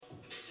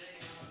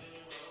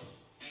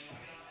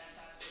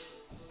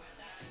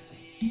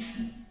Ready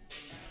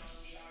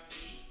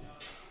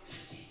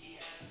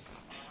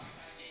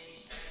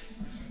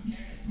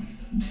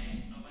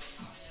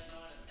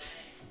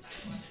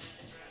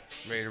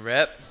to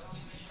rip?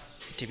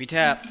 Tippy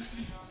tap.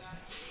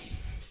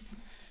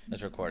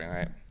 That's recording,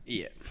 right?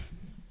 Yeah.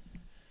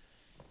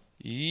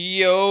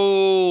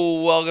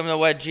 Yo, welcome to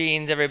Wet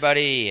Jeans,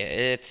 everybody.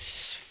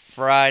 It's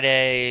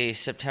Friday,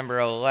 September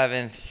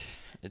 11th.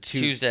 It's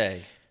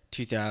Tuesday,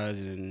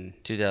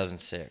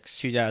 2006.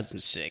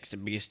 2006, the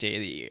biggest day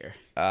of the year.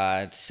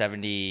 It's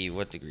 70,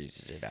 what degrees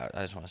is it out?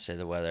 I just want to say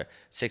the weather.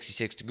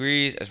 66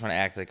 degrees. I just want to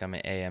act like I'm an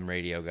AM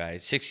radio guy.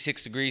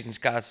 66 degrees in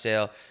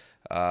Scottsdale.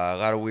 A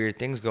lot of weird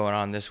things going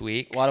on this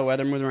week. A lot of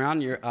weather moving around.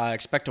 You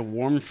expect a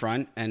warm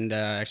front, and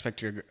I'm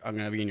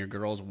going to be in your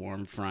girl's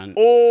warm front.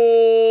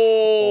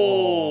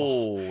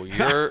 Oh,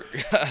 your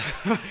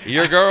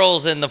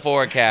girl's in the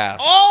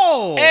forecast.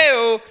 Oh!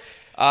 Ew.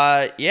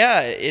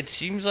 Yeah, it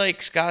seems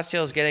like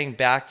Scottsdale's getting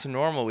back to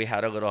normal. We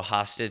had a little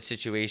hostage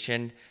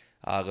situation,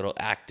 a little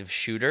active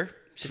shooter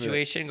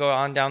situation go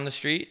on down the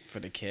street.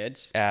 For the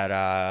kids. At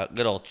a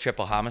little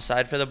triple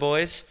homicide for the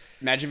boys.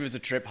 Imagine if it was a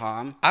trip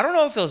hom. I don't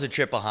know if it was a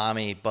triple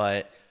homie,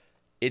 but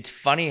it's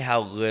funny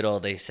how little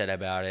they said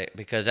about it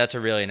because that's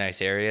a really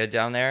nice area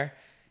down there.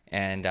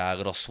 And a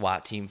little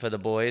SWAT team for the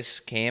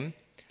boys came.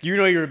 You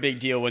know you're a big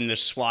deal when the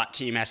SWAT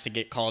team has to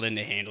get called in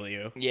to handle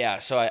you. Yeah,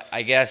 so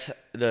I guess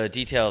the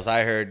details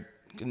I heard,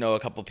 a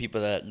couple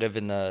people that live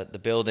in the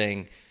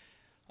building.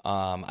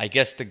 I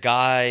guess the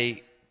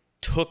guy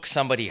took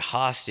somebody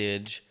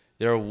hostage.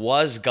 There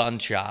was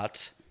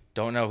gunshots.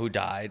 Don't know who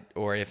died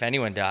or if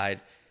anyone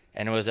died.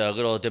 And it was a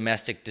little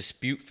domestic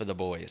dispute for the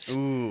boys.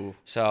 Ooh.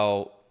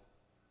 So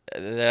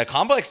the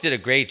complex did a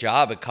great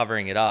job at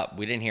covering it up.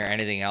 We didn't hear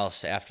anything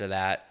else after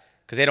that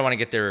because they don't want to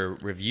get their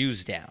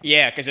reviews down.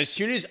 Yeah, because as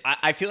soon as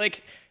I feel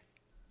like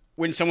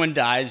when someone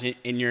dies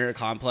in your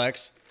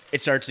complex,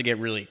 it starts to get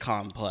really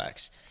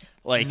complex.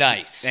 Like,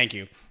 nice. Thank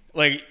you.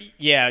 Like,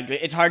 yeah,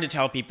 it's hard to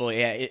tell people.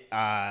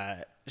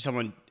 Yeah,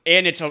 someone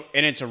and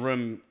it's a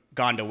room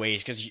gone to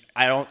waste because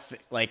I don't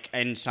like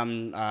in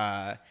some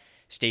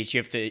states you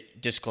have to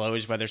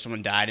disclose whether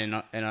someone died in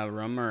a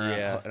room or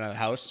in a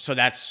house. So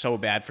that's so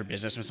bad for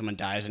business when someone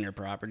dies on your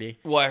property.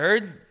 Well, I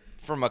heard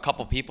from a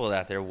couple people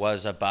that there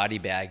was a body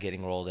bag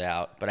getting rolled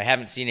out, but I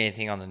haven't seen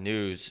anything on the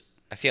news.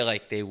 I feel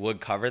like they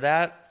would cover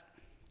that,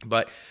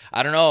 but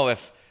I don't know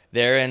if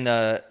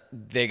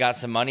they got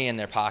some money in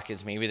their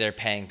pockets. Maybe they're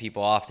paying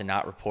people off to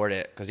not report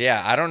it. Because,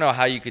 yeah, I don't know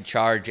how you could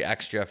charge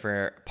extra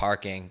for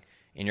parking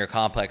in your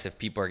complex if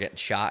people are getting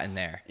shot in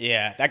there.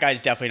 Yeah, that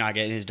guy's definitely not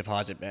getting his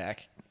deposit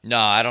back. No,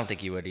 I don't think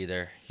he would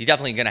either. He's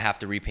definitely going to have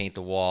to repaint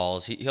the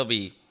walls. He'll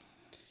be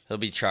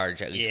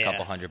charged at least a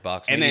couple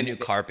 $100. And maybe then new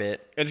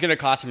carpet. It's going to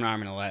cost him an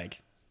arm and a leg.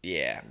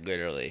 Yeah,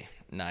 literally.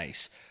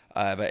 Nice.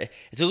 But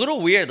it's a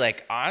little weird.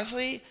 Like,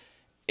 honestly,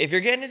 if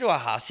you're getting into a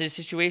hostage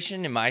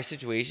situation,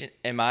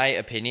 in my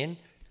opinion,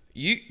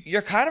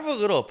 you're kind of a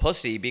little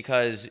pussy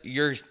because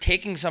you're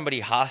taking somebody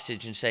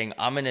hostage and saying,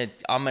 I'm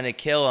gonna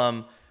kill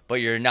him, but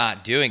you're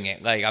not doing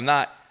it. Like, I'm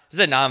not. This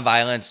is a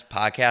non-violence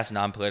podcast,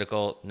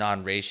 non-political,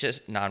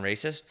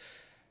 non-racist.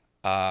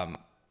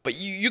 But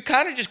you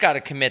kind of just got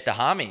to commit the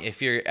homie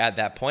if you're at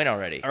that point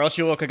already. Or else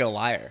you look like a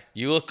liar.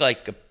 You look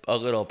like a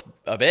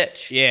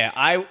bitch. Yeah,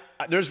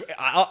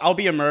 I'll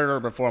be a murderer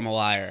before I'm a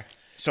liar.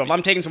 So if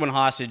I'm taking someone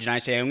hostage and I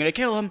say I'm going to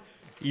kill him,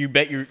 you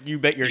bet your you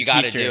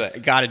got to do it.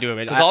 You got to do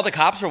it because all the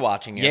cops are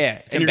watching you.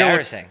 Yeah, it's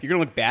embarrassing. You're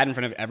going to look bad in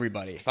front of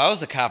everybody. If I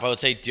was the cop, I would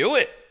say, do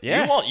it.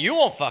 Yeah, you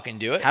won't fucking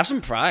do it. Have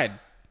some pride.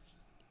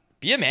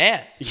 Be a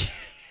man.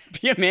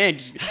 Be a man.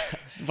 Just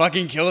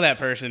fucking kill that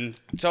person.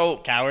 So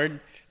coward.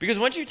 Because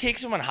once you take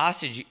someone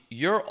hostage,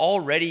 you're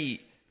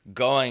already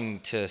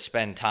going to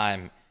spend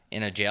time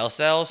in a jail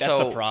cell. That's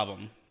the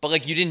problem. But,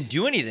 like, you didn't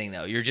do anything,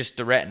 though. You're just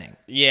threatening.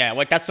 Yeah,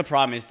 like, that's the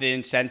problem is the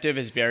incentive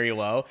is very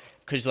low.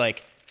 Because,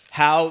 like,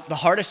 the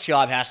hardest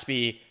job has to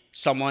be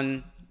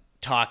someone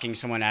talking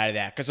someone out of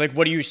that. Because, like,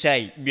 what do you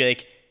say? Be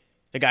like,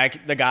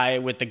 the guy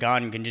with the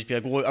gun can just be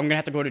like, well, I'm going to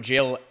have to go to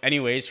jail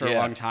anyways for a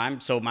long time,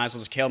 so might as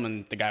well just kill him.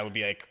 And the guy would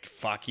be like,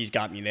 fuck, he's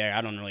got me there.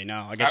 I don't really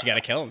know. I guess you got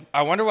to kill him.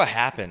 I wonder what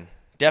happened.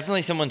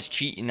 Definitely someone's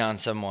cheating on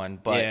someone,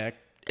 but yeah,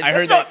 I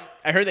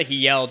heard that he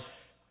yelled,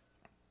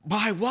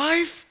 "My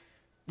wife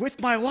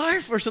with my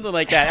wife" or something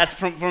like that. That's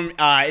from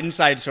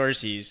inside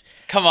sources.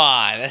 Come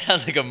on, that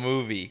sounds like a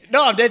movie.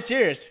 No, I'm dead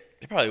serious.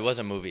 It probably was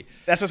a movie.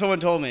 That's what someone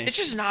told me. It's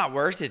just not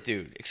worth it,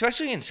 dude.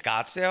 Especially in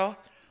Scottsdale.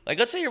 Like,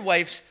 let's say your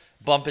wife's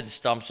bumping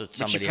stumps with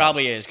somebody else. She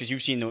probably is because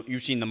you've seen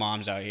the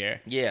moms out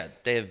here. Yeah,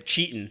 they have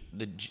cheating.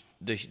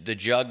 The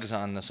jugs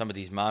on some of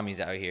these mommies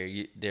out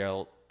here.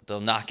 They'll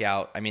knock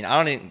out. I mean,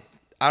 I don't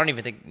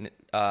even think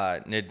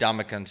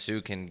Ndamukong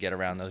Suh can get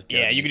around those juggies.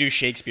 Yeah, you could do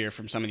Shakespeare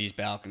from some of these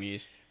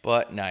balconies.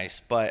 But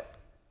nice. But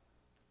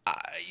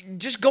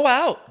just go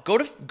out. Go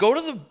to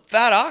the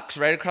Fat Ox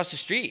right across the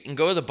street and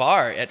go to the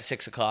bar at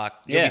 6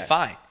 o'clock. You'll be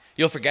fine.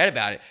 You'll forget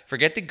about it.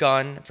 Forget the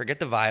gun.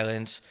 Forget the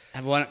violence.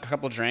 Have a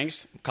couple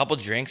drinks. A couple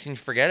drinks and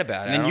forget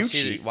about it. And then you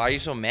cheat. Why are you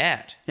so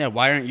mad? Yeah,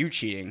 why aren't you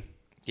cheating?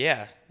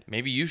 Yeah.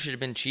 maybe you should have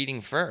been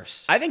cheating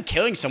first. I think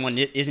killing someone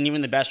isn't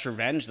even the best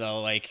revenge,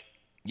 though. Like,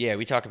 Yeah,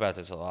 we talk about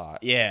this a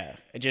lot. yeah,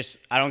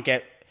 I don't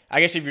get. I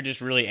guess if you're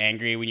just really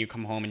angry when you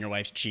come home and your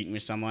wife's cheating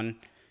with someone,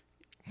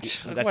 that's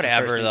the first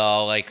Whatever, thing-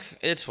 though. Like,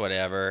 it's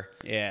whatever.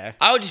 Yeah.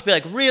 I would just be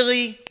like,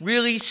 really?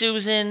 Really,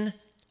 Susan?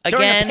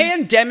 During Again?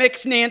 the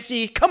pandemics,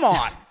 Nancy, come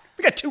on.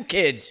 We got 2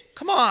 kids.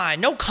 Come on,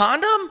 no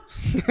condom?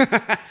 You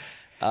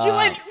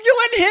letting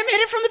him hit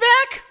it from the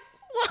back?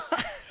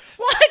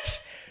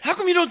 What? How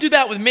come you don't do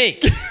that with me?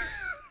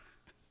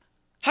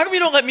 How come you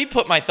don't let me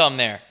put my thumb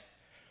there?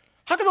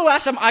 How come the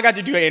last time I got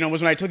to do anal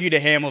was when I took you to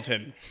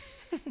Hamilton?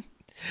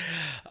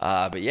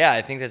 But yeah,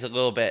 I think that's a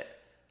little bit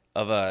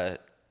of a,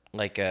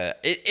 like a,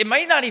 it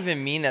might not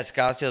even mean that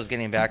Scottsdale's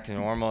getting back to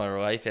normal or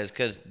life is,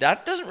 because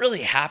that doesn't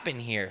really happen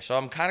here. So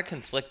I'm kind of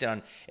conflicted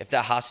on if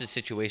that hostage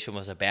situation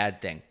was a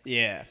bad thing.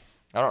 Yeah.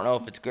 I don't know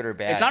if it's good or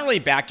bad. It's not really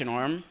back to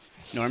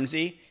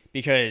normsy,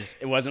 because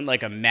it wasn't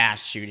like a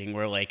mass shooting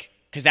where like,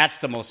 because that's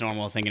the most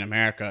normal thing in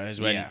America is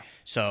when, Yeah.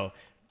 So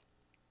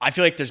I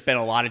feel like there's been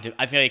a lot of,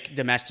 I feel like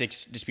domestic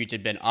disputes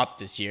have been up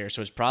this year,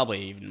 so it's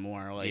probably even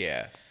more like,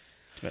 Yeah.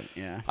 But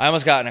yeah. I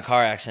almost got in a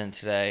car accident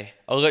today.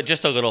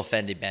 Just a little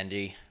fendy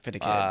bendy. For the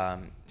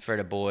kid. For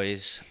the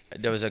boys.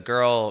 There was a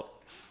girl,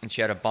 and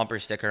she had a bumper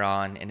sticker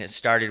on, and it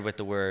started with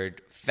the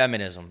word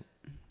feminism.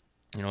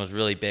 You know, it was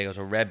really big. It was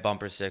a red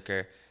bumper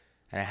sticker,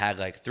 and it had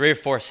like 3 or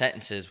 4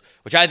 sentences,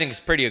 which I think is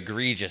pretty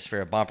egregious for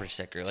a bumper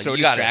sticker. Like, So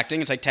you gotta, distracting.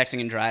 It's like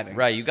texting and driving.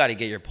 right, you got to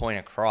get your point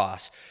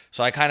across.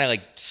 So I kind of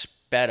like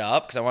sped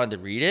up because I wanted to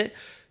read it,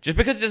 just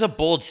because it's a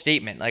bold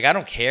statement. Like, I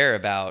don't care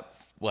about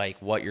like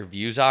what your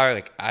views are.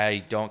 Like,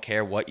 I don't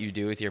care what you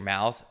do with your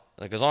mouth.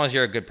 Like, as long as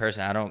you're a good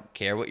person, I don't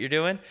care what you're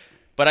doing.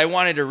 But I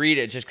wanted to read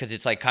it just because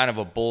it's like kind of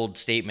a bold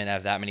statement to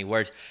have that many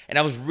words. And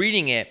I was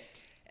reading it,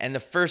 and the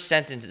first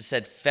sentence, it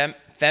said,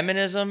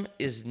 feminism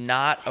is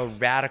not a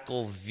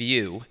radical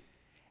view,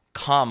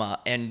 comma.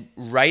 And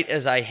right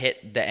as I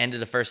hit the end of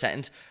the first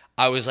sentence,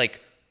 I was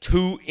like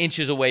 2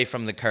 inches away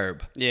from the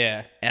curb.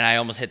 Yeah. And I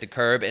almost hit the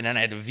curb, and then I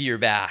had to veer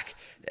back.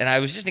 And I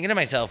was just thinking to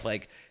myself,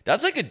 like,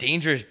 that's like a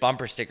dangerous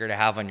bumper sticker to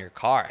have on your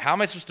car. How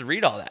am I supposed to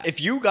read all that? If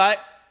you got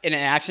in an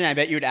accident, I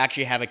bet you would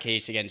actually have a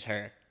case against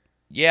her.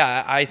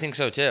 Yeah, I think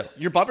so too.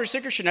 Your bumper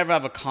sticker should never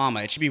have a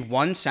comma. It should be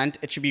one sent.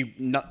 It should be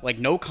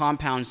no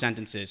compound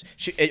sentences.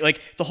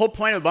 Like the whole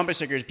point of a bumper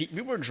sticker is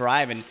people were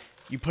driving.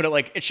 You put it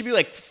like it should be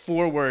like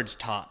 4 words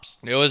tops.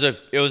 It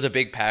was a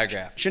big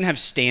paragraph. Shouldn't have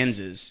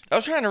stanzas. I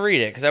was trying to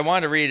read it because I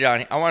wanted to read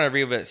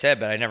what it said,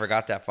 but I never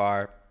got that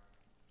far.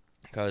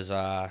 Because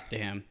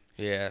Damn.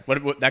 yeah,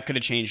 What that could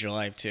have changed your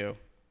life too.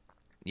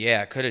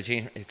 yeah, it could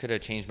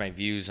have changed my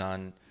views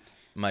on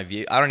my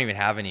view. I don't even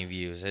have any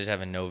views. I just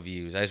have no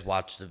views. I just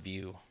watch The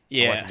View.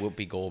 Yeah. I watch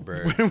Whoopi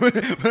Goldberg.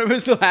 When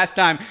was the last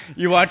time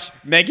you watched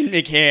Meghan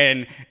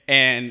McCain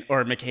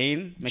or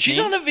McCain? She's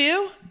on The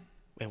View.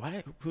 Wait, what?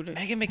 Who did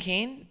Meghan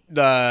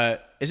McCain.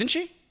 Isn't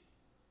she?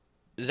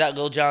 Is that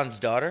Lil Jon's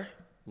daughter?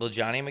 Lil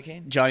Johnny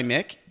McCain? Johnny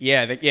Mick?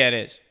 Yeah, yeah, it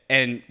is.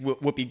 And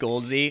Whoopi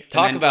Goldsey.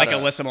 Talk and then, about like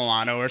Alyssa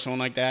Milano or someone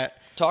like that.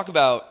 Talk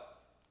about.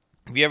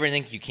 If you ever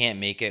think you can't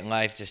make it in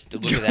life, just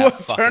look at that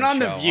fucking Turn on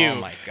show. The View. Oh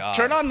my god.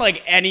 Turn on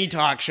like any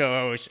talk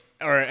shows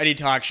or any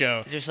talk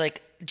show. Just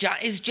like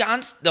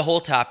the whole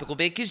topic will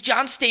be, is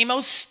John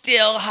Stamos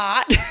still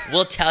hot?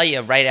 We'll tell you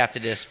right after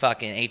this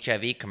fucking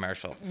HIV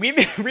commercial. We've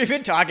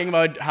been talking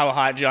about how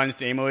hot John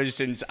Stamos is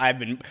since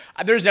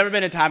there's never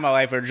been a time in my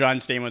life where John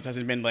Stamos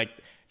hasn't been like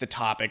the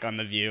topic on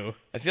The View.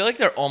 I feel like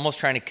they're almost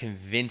trying to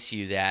convince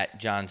you that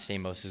John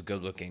Stamos is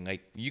good looking.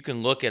 Like, you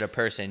can look at a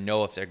person and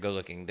know if they're good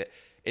looking.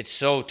 It's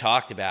so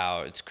talked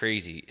about. It's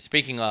crazy.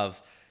 Speaking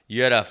of,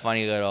 you had a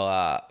funny little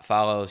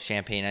follow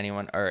Champagne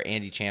Anyone or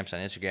Andy Champs on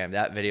Instagram.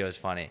 That video is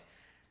funny.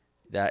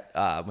 That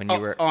when you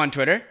were on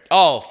Twitter.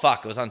 Oh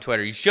fuck! It was on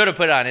Twitter. You should have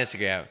put it on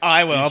Instagram. Oh,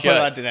 I will. You I'll put it should.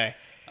 on today.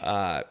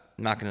 I'm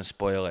not gonna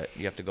spoil it.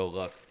 You have to go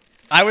look.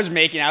 I was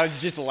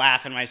just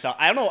laughing myself.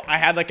 I don't know. I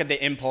had like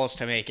the impulse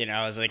to make it. And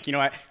I was like, you know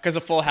what? Because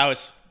the Full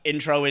House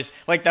intro is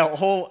like the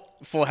whole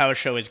Full House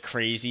show is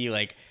crazy.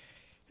 Like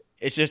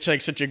it's just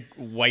like such a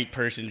white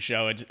person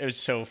show. It was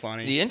so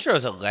funny. The intro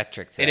is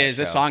electric. To It that is.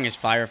 The show. song is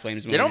Fire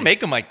Flames. They don't make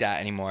them like that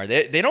anymore.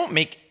 They don't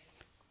make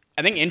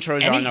I think intros are on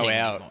their anything way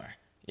out. anymore.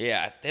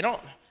 Yeah, they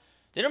don't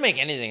make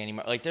anything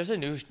anymore. Like there's a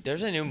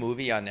new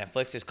movie on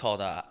Netflix. It's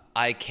called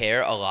I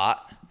Care a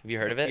Lot. Have you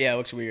heard of it? Yeah, it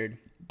looks weird.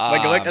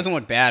 Like it doesn't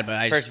look bad,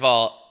 but First of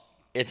all,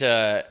 it's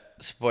a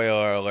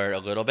spoiler alert a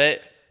little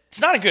bit.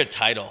 It's not a good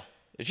title.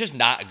 It's just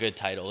not a good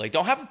title. Like,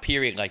 don't have a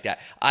period like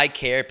that. I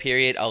care,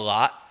 period, a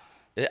lot.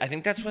 I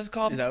think that's what it's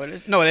called. Is that what it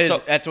is? No, it is.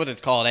 So- That's what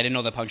it's called. I didn't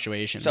know the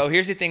punctuation. So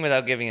here's the thing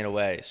without giving it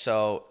away.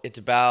 So it's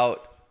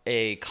about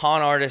a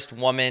con artist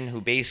woman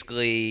who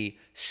basically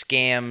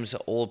scams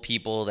old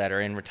people that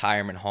are in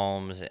retirement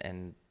homes,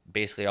 and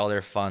basically all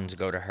their funds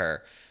go to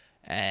her.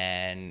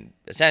 And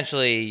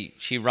essentially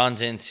she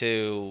runs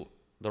into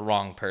the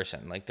wrong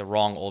person, like the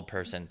wrong old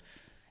person.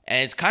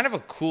 And it's kind of a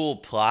cool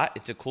plot.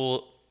 It's a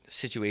cool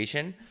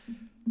situation.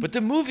 But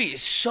the movie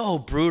is so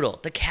brutal.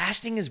 The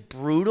casting is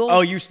brutal.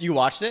 Oh, you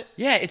watched it?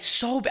 Yeah, it's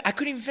so bad. I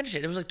couldn't even finish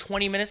it. There was like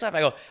 20 minutes left. I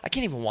go, I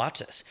can't even watch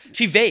this.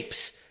 She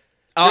vapes.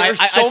 Oh, There's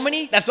so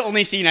many. That's the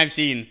only scene I've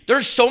seen.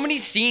 There's so many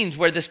scenes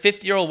where this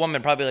 50-year-old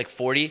woman, probably like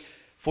 40,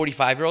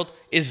 45-year-old,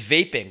 is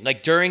vaping.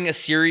 Like during a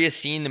serious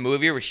scene in the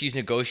movie where she's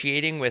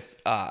negotiating with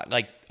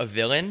like a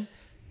villain,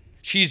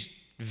 she's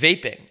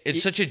vaping.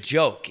 It's such a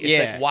joke.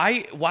 It's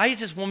like, why is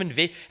this woman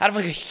vape out of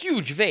like a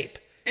huge vape?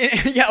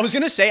 Yeah, I was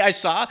gonna say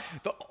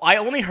I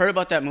only heard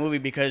about that movie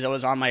because I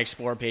was on my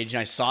Explore page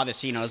and I saw the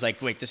scene. I was like,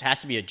 wait, this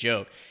has to be a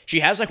joke. She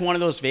has like one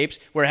of those vapes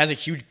where it has a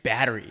huge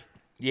battery.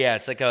 Yeah,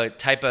 it's like a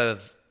type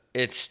of.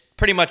 It's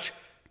pretty much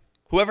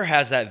whoever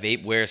has that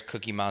vape wears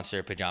Cookie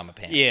Monster pajama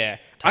pants. Yeah,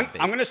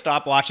 I'm gonna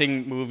stop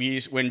watching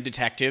movies when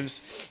detectives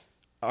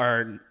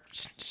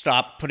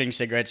stop putting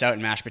cigarettes out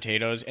in mashed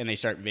potatoes and they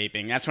start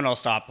vaping. That's when I'll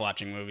stop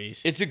watching movies.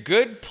 It's a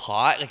good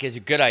plot, like it's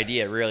a good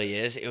idea, it really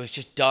is. It was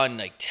just done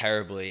like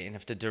terribly. And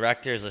if the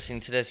director is listening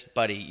to this,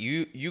 buddy,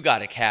 you got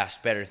to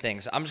cast better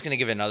things. I'm just gonna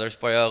give another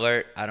spoiler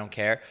alert. I don't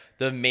care.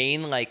 The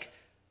main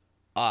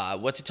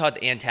what's it called?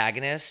 The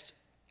antagonist.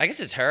 I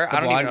guess it's her. I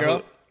don't even know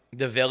who,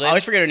 the villain. I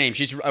always forget her name.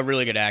 She's a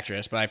really good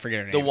actress, but I forget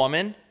her name. The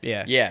woman.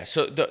 Yeah. Yeah.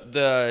 So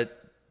the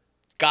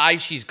guy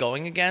she's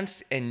going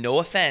against, and no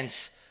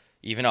offense,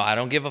 even though I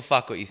don't give a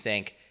fuck what you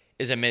think,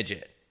 is a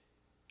midget.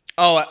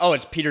 Oh,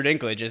 it's Peter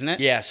Dinklage, isn't it?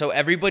 Yeah, so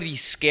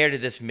everybody's scared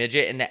of this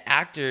midget, and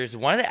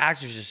one of the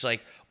actors is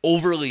like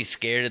overly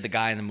scared of the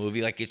guy in the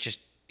movie. Like it's just,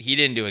 he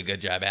didn't do a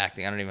good job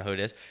acting. I don't even know who it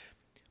is.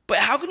 But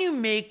how can you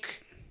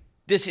make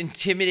this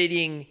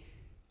intimidating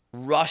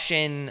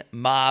Russian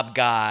mob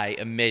guy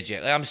a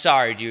midget? Like, I'm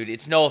sorry, dude.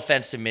 It's no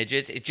offense to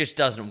midgets. It just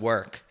doesn't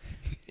work.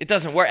 It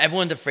doesn't work.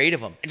 Everyone's afraid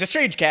of him. It's a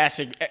strange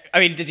casting.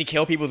 I mean, does he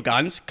kill people with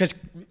guns? Because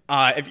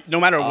no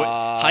matter what,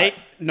 height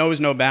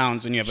knows no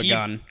bounds when you have a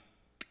gun.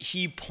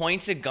 He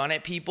points a gun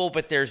at people,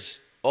 but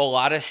there's a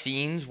lot of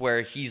scenes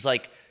where he's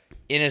like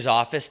in his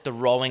office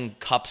throwing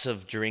cups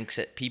of drinks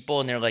at people,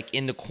 and they're like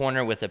in the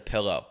corner with a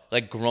pillow,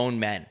 like grown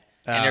men,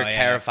 and they're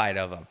terrified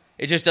of him.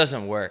 It just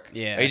doesn't work.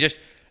 Yeah,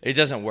 it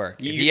doesn't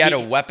work. If he had a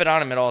weapon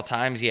on him at all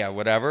times, yeah,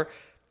 whatever.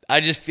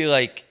 I just feel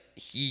like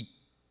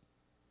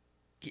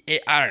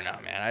I don't know,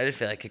 man. I just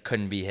feel like it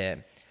couldn't be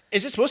him.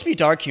 Is it supposed to be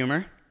dark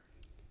humor?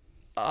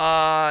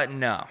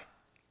 No.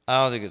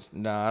 I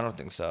don't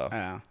think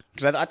so.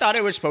 Because I thought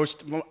it was supposed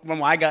to,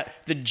 when I got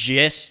the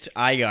gist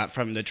I got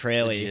from the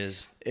trailer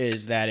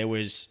is that it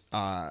was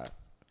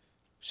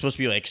supposed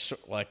to be like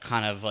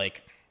kind of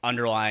like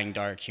underlying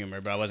dark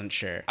humor, but I wasn't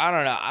sure. I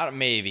don't know.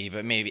 Maybe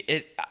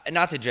it.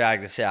 Not to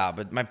drag this out,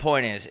 but my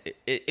point is,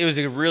 it was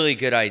a really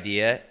good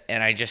idea,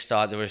 and I just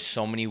thought there was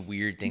so many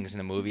weird things in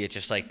the movie. It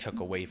just like took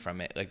away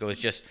from it. Like it was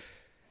just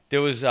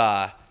there was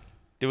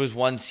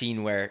one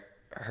scene where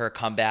her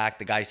comeback,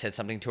 the guy said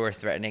something to her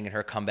threatening, and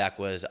her comeback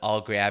was,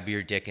 "I'll grab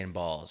your dick and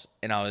balls,"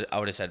 and I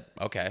would have said,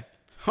 "Okay."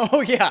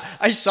 Oh yeah,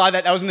 I saw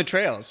that. That was in the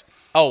trails.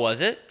 Oh,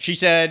 was it? She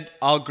said,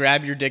 "I'll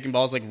grab your dick and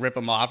balls, like rip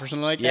them off or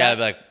something like that." Yeah, I'd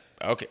be like,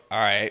 okay, all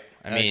right.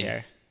 I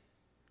mean,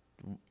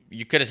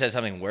 you could have said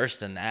something worse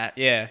than that.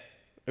 Yeah.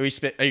 Are you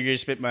gonna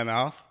spit in my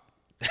mouth?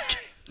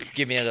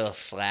 Give me a little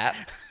slap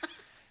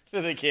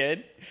for the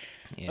kid.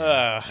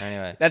 Yeah.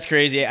 Anyway, that's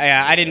crazy.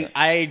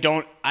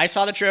 I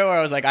saw the trailer.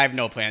 I was like, I have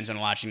no plans on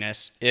watching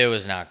this. It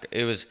was not.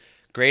 It was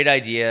great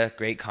idea,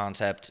 great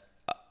concept.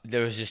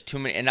 There was just too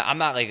many, and I'm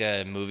not like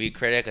a movie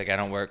critic. Like I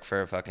don't work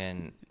for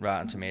fucking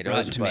Rotten Tomatoes.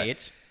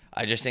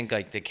 I just think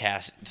like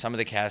some of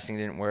the casting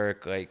didn't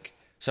work. Like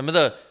some of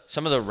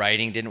the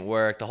writing didn't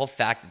work. The whole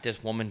fact that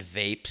this woman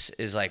vapes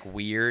is like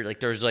weird. Like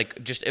there's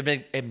like just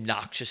an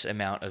obnoxious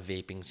amount of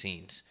vaping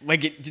scenes.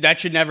 Like that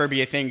should never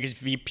be a thing because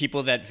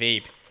people that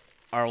vape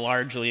are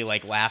largely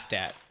like laughed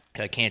at.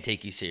 I can't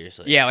take you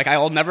seriously. Yeah, like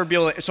I'll never be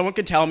able to, someone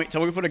could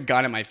put a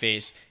gun in my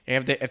face,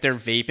 and if they're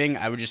vaping,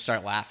 I would just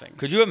start laughing.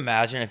 Could you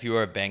imagine if you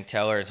were a bank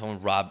teller and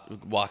someone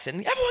walks in,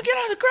 everyone get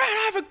on the ground,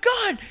 I have a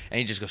gun, and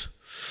he just goes,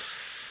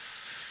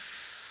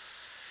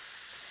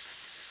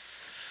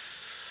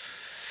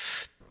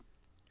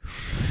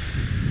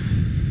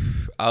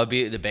 I would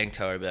be the bank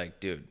teller. I'd be like,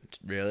 dude,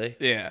 really?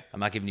 Yeah. I'm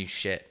not giving you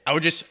shit. I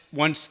would just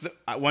once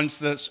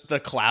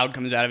the cloud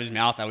comes out of his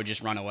mouth, I would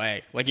just run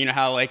away. Like you know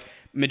how like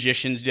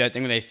magicians do that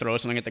thing where they throw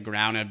something at the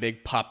ground and a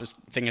big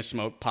thing of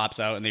smoke pops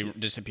out and they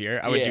disappear.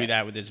 I would do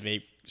that with this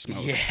vape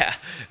smoke. Yeah.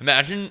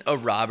 Imagine a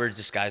robber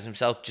disguise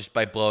himself just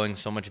by blowing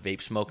so much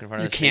vape smoke in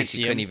front of his face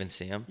you couldn't even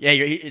see him. Yeah,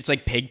 it's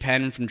like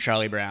Pigpen from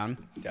Charlie Brown.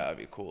 That would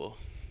be cool.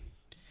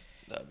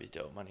 That would be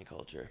dope. Money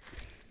culture.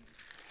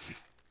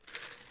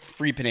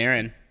 Free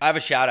Panarin. I have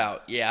a shout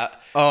out. Yeah.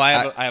 Oh, I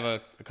have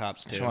a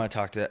cops too. I just want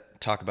to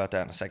talk about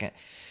that in a second.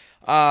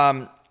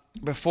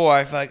 Before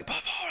I feel like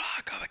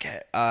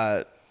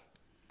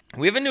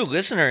we have a new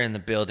listener in the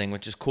building,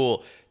 which is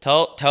cool.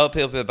 Tell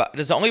people about.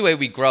 It's the only way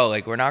we grow.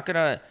 Like we're not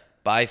gonna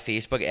buy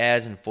Facebook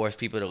ads and force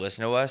people to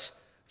listen to us.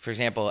 For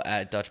example,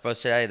 at Dutch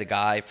Bros today, the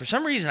guy, for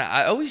some reason,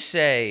 I always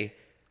say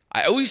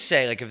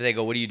like if they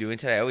go, "What are you doing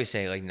today?" I always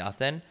say like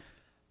nothing.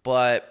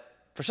 But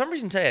for some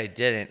reason today I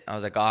didn't. I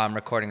was like, "Oh, I'm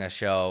recording a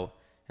show,"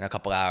 in a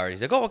couple hours.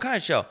 He's like, oh, what kind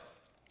of show?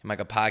 I'm like,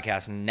 a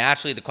podcast. And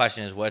naturally, the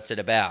question is, what's it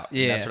about?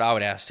 Yeah. And that's what I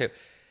would ask, too.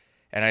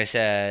 And I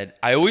said,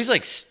 I always,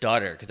 like,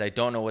 stutter because I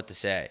don't know what to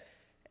say.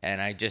 And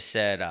I just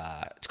said,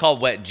 it's called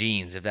Wet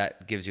Jeans, if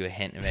that gives you a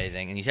hint of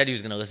anything. And he said he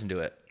was going to listen to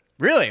it.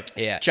 Really?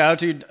 Yeah. Shout out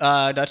to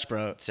Dutch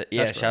Bro. So,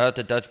 yeah, shout out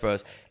to Dutch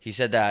Bros. He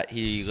said that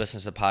he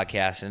listens to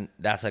podcasts, and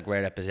that's, like,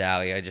 right up his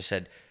alley. I just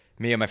said,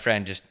 me and my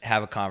friend just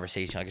have a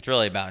conversation. Like, it's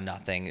really about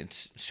nothing.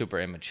 It's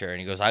super immature. And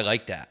he goes, I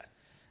like that.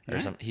 Or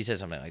something. He said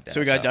something like that.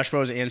 So we got Dutch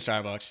Bros and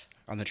Starbucks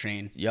on the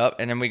train. Yep.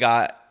 And then we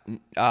got,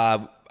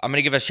 I'm going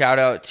to give a shout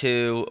out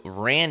to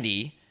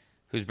Randy,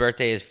 whose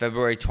birthday is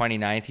February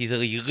 29th. He's a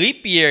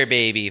leap year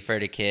baby for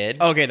the kid.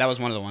 Okay, that was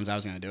one of the ones I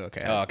was going to do.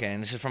 Okay. Oh, okay.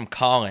 And this is from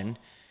Colin.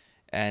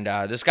 And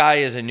this guy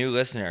is a new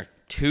listener.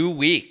 2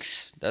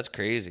 weeks. That's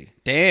crazy.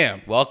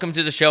 Damn. Welcome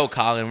to the show,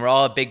 Colin. We're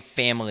all a big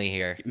family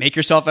here. Make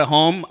yourself at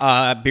home.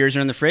 Beers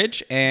are in the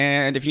fridge.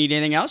 And if you need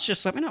anything else,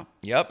 just let me know.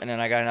 Yep. And then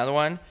I got another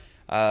one.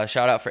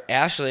 Shout out for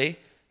Ashley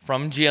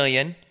from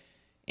Jillian.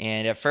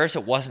 And at first,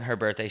 it wasn't her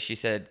birthday. She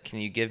said, can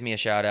you give me a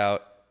shout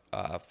out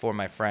for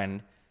my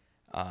friend?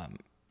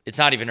 It's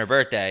not even her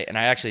birthday. And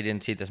I actually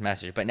didn't see this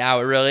message. But now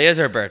it really is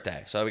her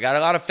birthday. So we got a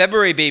lot of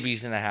February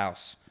babies in the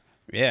house.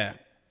 Yeah.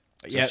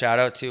 So shout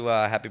out to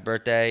happy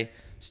birthday.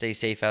 Stay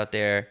safe out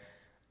there.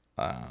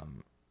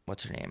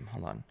 What's her name?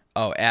 Hold on.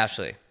 Oh,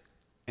 Ashley.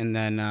 And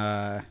then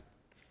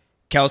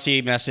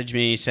Kelsey messaged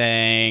me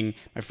saying,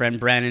 my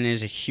friend Brennan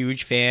is a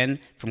huge fan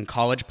from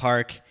College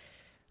Park.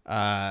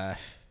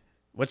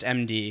 What's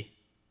MD?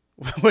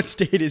 What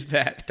state is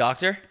that?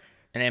 Doctor?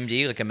 An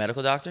MD, like a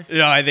medical doctor?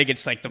 No, I think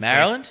it's like the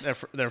Maryland?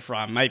 place they're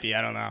from. Might be.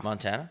 I don't know.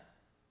 Montana?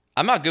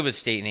 I'm not good with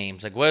state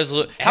names. Like, how is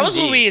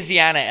MD.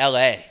 Louisiana,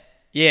 LA?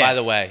 Yeah. By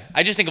the way,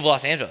 I just think of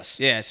Los Angeles.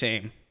 Yeah,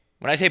 same.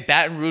 When I say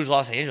Baton Rouge,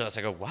 Los Angeles,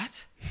 I go,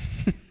 what?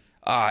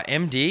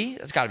 MD?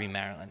 That's got to be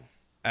Maryland.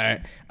 All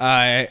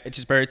right. It's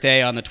his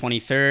birthday on the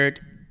 23rd,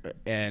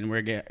 and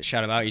we're going to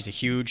shout him out. He's a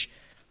huge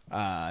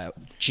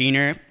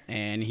Geener,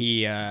 and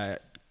he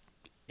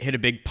hit a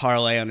big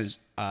parlay on his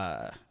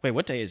wait,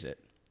 what day is it?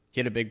 He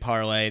hit a big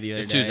parlay the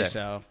other day, Tuesday.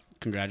 So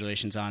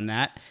congratulations on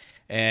that.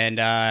 And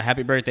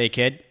happy birthday,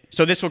 kid.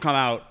 So this will come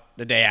out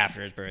the day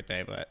after his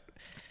birthday, but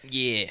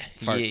Yeah.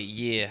 Fart.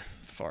 Yeah.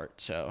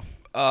 fart, so.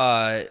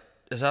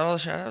 Is that all the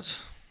shout-outs?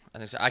 I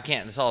think so. I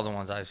can't. That's all the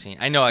ones I've seen.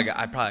 I know I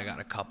probably got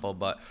a couple,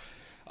 but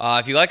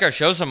if you like our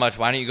show so much,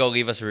 why don't you go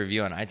leave us a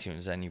review on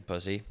iTunes then, you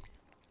pussy?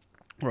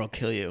 Or I'll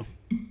kill you.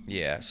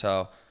 Yeah,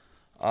 so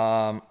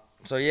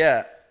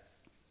yeah.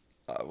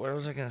 What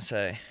was I going to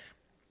say?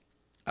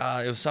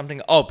 It was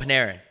something. Oh,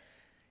 Panarin.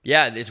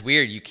 Yeah, it's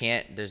weird. You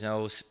can't. There's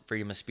no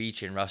freedom of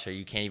speech in Russia.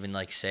 You can't even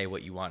like say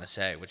what you want to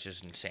say, which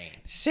is insane.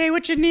 Say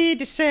what you need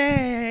to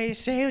say.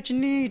 Say what you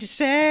need to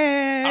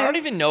say. I don't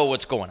even know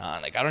what's going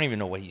on. Like, I don't even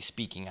know what he's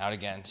speaking out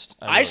against.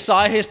 I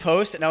saw his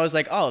post and I was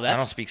like, oh, I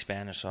that's. don't speak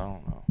Spanish, so I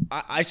don't know.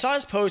 I saw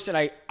his post and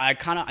I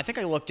think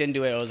I looked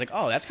into it. I was like,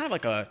 oh, that's kind of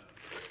like a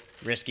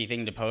risky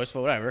thing to post, but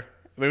whatever.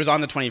 But it was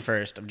on the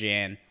 21st of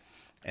Jan,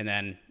 and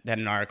then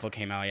an article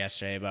came out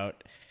yesterday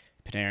about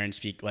Panarin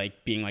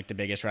being like the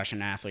biggest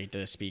Russian athlete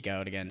to speak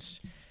out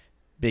against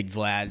big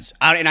Vlads.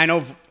 I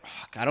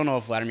don't know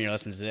if Vladimir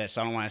listens to this,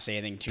 so I don't want to say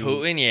anything too.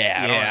 Putin,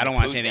 yeah. I don't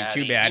want to say anything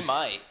too bad. He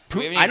might.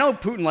 I know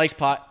Putin likes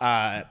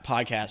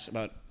podcasts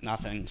about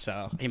nothing,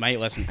 so he might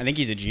listen. I think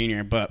he's a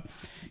junior, but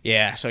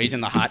yeah, so he's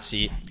in the hot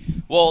seat.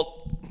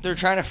 Well, they're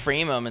trying to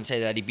frame him and say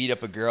that he beat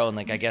up a girl, and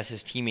like I guess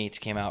his teammates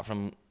came out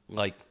from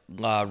like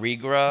La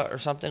Riga or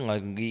something,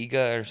 like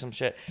Liga or some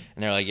shit,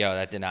 and they're like, "Yo,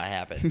 that did not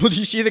happen." Well, did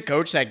you see the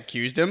coach that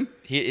accused him?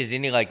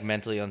 Isn't he like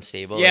mentally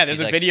unstable? Yeah, Like, there's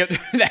he's, a like, video,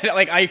 that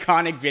like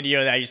iconic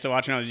video that I used to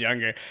watch when I was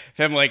younger. Of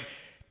him like,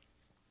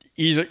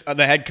 he's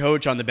the head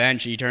coach on the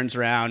bench. He turns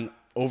around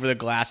over the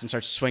glass and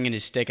starts swinging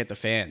his stick at the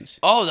fans.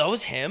 Oh, that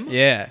was him.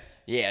 Yeah.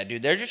 Yeah,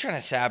 dude, they're just trying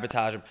to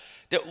sabotage him.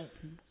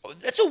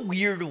 That's a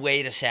weird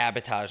way to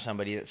sabotage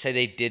somebody. That say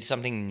they did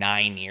something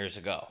 9 years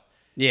ago.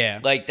 Yeah.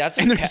 Like that's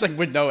and there's like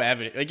with no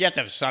evidence. Like you have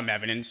to have some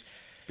evidence.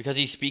 Because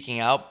he's speaking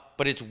out,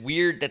 but it's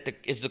weird that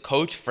is the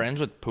coach friends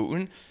with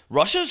Putin?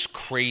 Russia's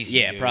crazy.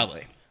 Yeah, dude.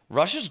 probably.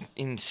 Russia's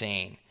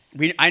insane.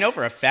 I know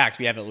for a fact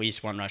we have at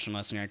least one Russian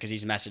listener because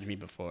he's messaged me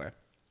before.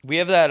 We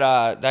have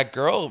that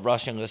girl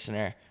Russian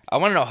listener. I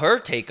want to know her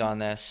take on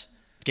this.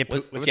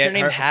 What's her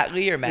name?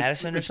 Hatley or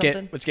Madison or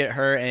something? Let's get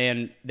her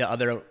and the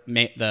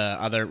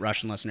other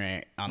Russian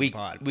listener on the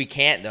pod. We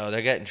can't though.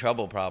 They get in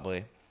trouble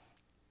probably.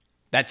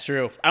 That's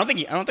true. I don't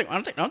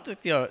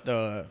think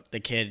the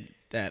kid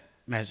that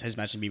has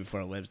messaged me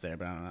before lives there,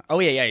 but I don't know. Oh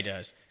yeah, he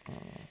does.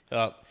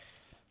 I've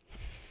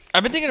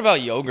been thinking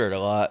about yogurt a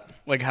lot.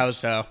 Like how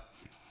so?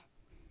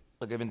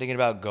 Like I've been thinking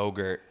about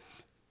Go-Gurt.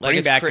 Like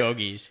Bring back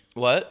Gogies.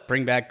 What?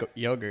 Bring back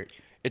yogurt.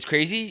 It's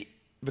crazy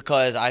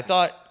because I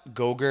thought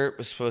Go-Gurt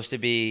was supposed to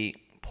be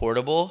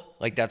portable.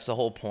 Like that's the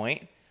whole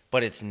point,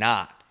 but it's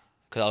not.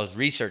 Because I was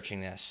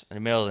researching this in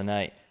the middle of the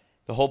night.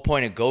 The whole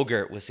point of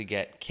Go-Gurt was to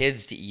get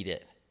kids to eat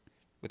it.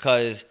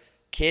 Because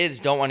kids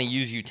don't want to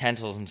use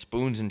utensils and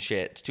spoons and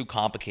shit. It's too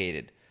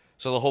complicated.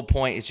 So the whole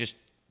point is just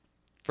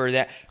for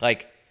that,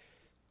 like,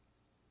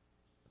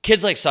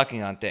 kids like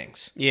sucking on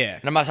things. Yeah.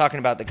 And I'm not talking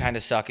about the kind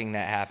of sucking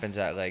that happens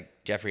at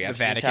like Jeffrey Epstein's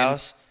Vatican?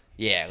 house.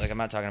 Yeah, like I'm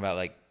not talking about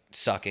like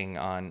sucking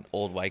on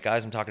old white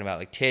guys. I'm talking about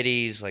like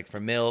titties, like for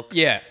milk.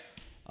 Yeah.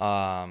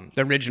 Um,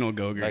 The original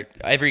Go-Gurt. like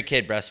every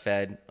kid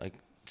breastfed, like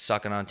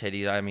sucking on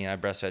titties. I mean, I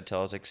breastfed till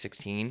I was like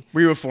 16.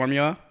 Were you a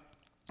formula?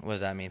 What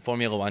does that mean?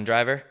 Formula One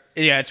driver?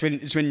 Yeah, it's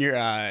when your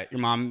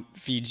mom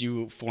feeds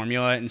you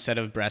formula instead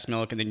of breast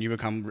milk, and then you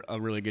become a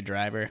really good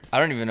driver. I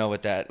don't even know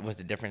what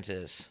the difference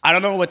is. I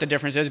don't know what the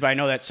difference is, but I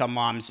know that some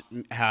moms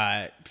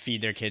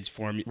feed their kids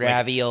formula.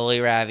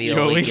 Ravioli,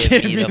 Ravioli, give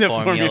me the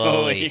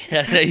formuloli.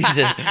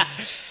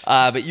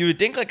 formuloli. But you would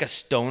think like a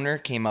stoner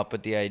came up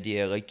with the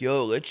idea, like,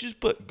 yo, let's just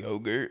put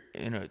Go-Gurt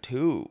in a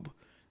tube.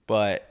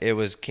 But it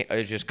was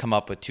just come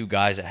up with two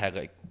guys that had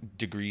like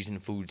degrees in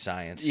food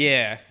science.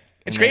 Yeah.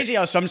 It's crazy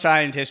how some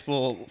scientists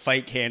will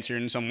fight cancer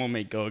and some will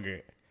make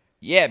Go-Gurt.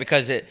 Yeah,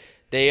 because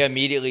they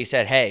immediately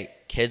said, hey,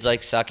 kids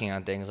like sucking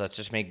on things. Let's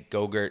just make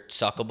Go-Gurt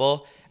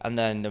suckable. And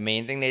then the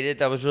main thing they did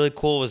that was really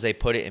cool was they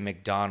put it in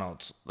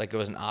McDonald's. Like it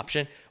was an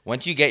option.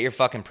 Once you get your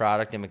fucking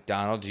product in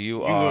McDonald's,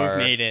 you have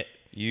made it.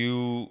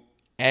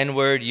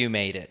 N-word, you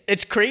made it.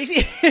 It's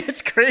crazy.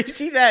 It's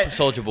crazy that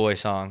Soulja Boy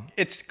song.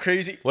 It's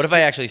crazy. What if I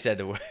actually said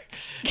the word?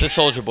 The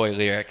Soulja Boy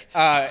lyric. So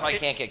I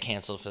can't get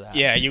canceled for that.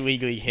 Yeah, you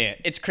legally can't.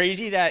 It's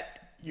crazy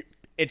that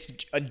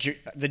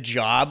the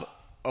job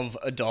of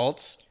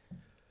adults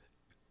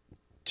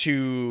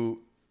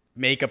to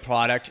make a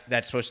product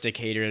that's supposed to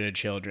cater to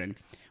children.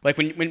 Like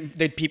when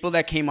the people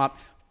that came up,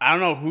 I don't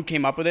know who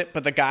came up with it,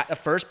 but the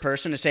first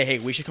person to say, hey,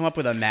 we should come up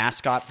with a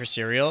mascot for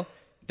cereal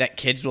that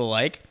kids will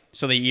like,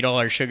 so they eat all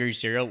our sugary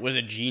cereal, was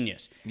a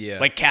genius. Yeah.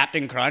 Like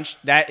Captain Crunch,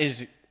 that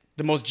is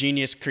the most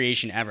genius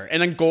creation ever.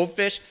 And then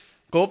Goldfish,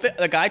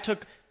 the guy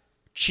took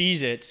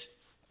Cheez-Its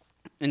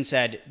and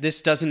said,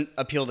 this doesn't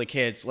appeal to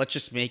kids. Let's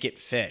just make it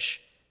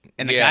fish.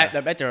 And the guy,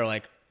 I bet they were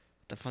like,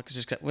 the fuck is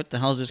this guy? What the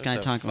hell is this guy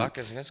talking about?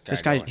 Is this guy?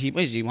 This guy, going?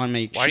 he want to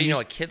make Why do you cheese? know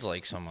what kids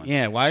like so much?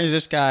 Yeah, why does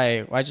this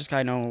guy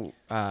know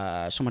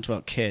so much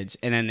about kids?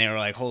 And then they were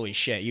like, holy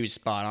shit, he was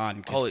spot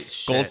on. Holy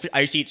shit.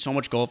 I used to eat so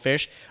much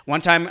goldfish. One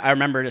time, I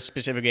remember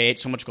specifically I ate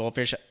so much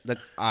goldfish that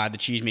the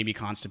cheese made me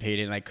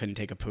constipated and I couldn't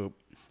take a poop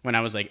when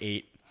I was like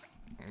 8.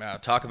 Wow,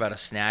 talk about a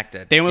snack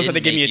that They almost had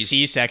to didn't give me a make you-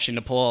 C-section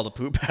to pull all the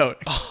poop out.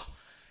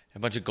 A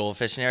bunch of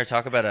goldfish in there.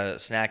 Talk about a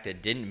snack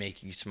that didn't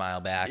make you smile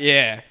back.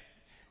 Yeah.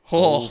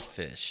 Oh.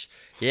 Goldfish.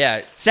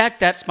 Yeah, Zach,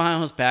 that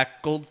smiles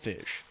back,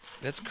 goldfish.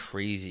 that's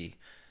crazy.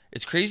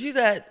 It's crazy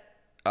that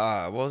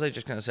what was I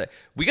just gonna say?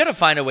 We gotta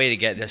find a way to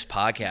get this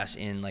podcast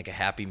in like a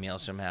Happy Meal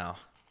somehow.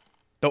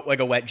 Like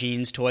a wet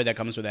jeans toy that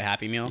comes with a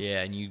Happy Meal.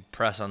 Yeah, and you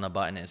press on the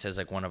button and it says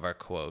like one of our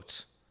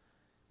quotes.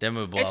 Then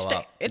we blow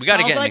up. It We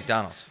gotta smells get like-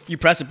 McDonald's. You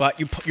press a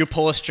button, you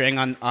pull a string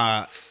on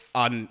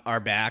our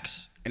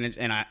backs,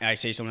 and I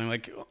say something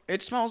like,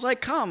 "It smells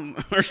like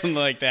cum," or something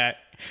like that.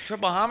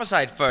 Triple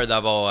homicide for the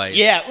boys.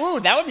 Yeah, ooh,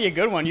 that would be a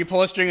good one. You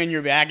pull a string on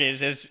your back, and it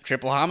says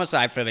 "triple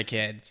homicide for the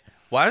kids."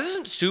 Why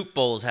doesn't soup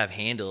bowls have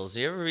handles?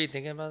 You ever be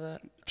thinking about that?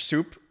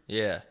 Soup.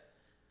 Yeah.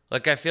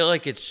 Like, I feel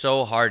like it's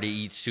so hard to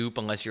eat soup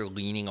unless you're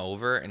leaning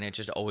over, and it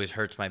just always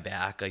hurts my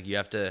back. Like, you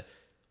have to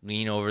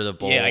lean over the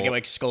bowl. Yeah, I get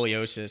like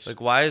scoliosis. Like,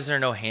 why is there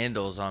no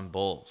handles on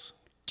bowls?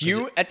 do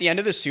you at the end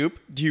of the soup?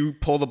 Do you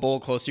pull the bowl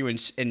close to you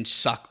and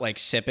suck like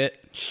sip it?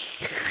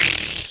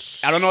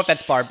 I don't know if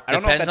that's I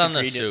don't know if Depends that's on the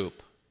egregious.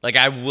 soup. Like,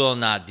 I will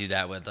not do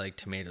that with, like,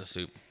 tomato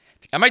soup.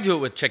 I might do it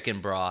with chicken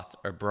broth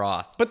or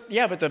broth. But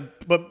yeah,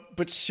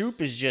 but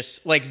soup is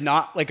just like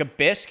not like a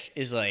bisque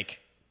is like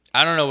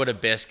I don't know what a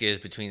bisque is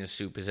between the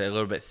soup. Is it a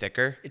little bit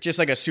thicker? it's just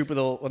like a soup with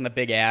the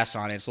big ass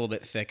on it. It's a little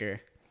bit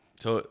thicker.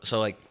 So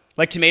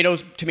Like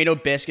tomato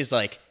bisque is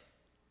like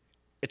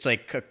it's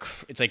like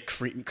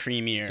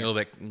creamier. a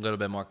little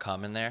bit more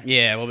cum in there.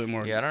 Yeah, a little bit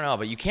more. Yeah, I don't know,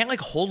 but you can't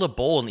like hold a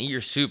bowl and eat your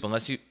soup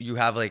unless you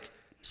have like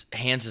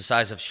hands the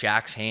size of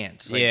Shaq's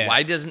hands. Like, Yeah.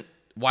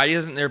 why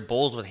isn't there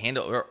bowls with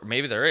handle? Or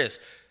maybe there is,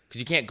 because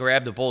you can't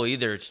grab the bowl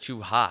either. It's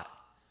too hot.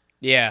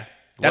 Yeah,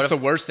 that's if- the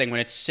worst thing when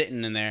it's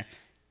sitting in there.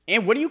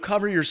 And what do you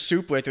cover your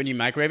soup with when you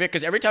microwave it?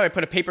 Because every time I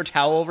put a paper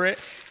towel over it,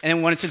 and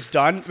then once it's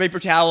done, the paper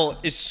towel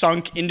is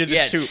sunk into the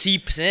Yeah, soup. it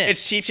seeps in. It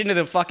seeps into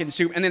the fucking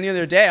soup. And then the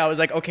other day, I was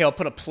like, okay, I'll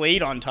put a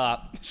plate on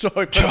top. So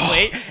I put a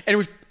plate,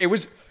 and it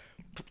was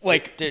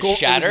like Did it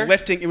shatter?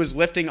 It was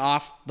lifting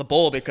off the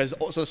bowl because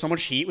so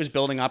much heat was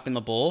building up in the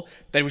bowl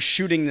that it was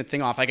shooting the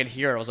thing off. I could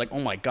hear it. I was like, oh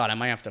my god, I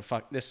might have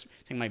to this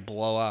thing might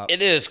blow up.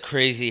 It is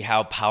crazy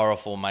how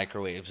powerful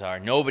microwaves are.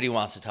 Nobody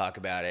wants to talk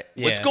about it.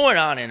 What's Yeah. going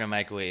on in a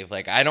microwave?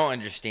 Like, I don't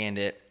understand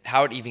it.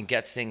 How it even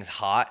gets things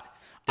hot.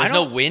 There's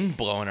no wind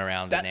blowing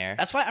around in there.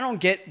 That's why I don't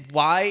get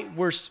why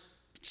we're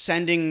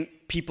sending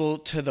people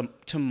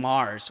to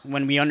Mars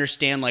when we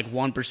understand like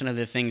 1% of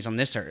the things on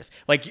this Earth.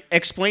 Like,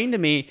 explain to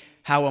me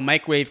how a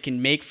microwave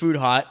can make food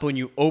hot, but when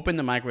you open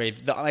the microwave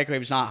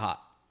is not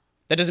hot.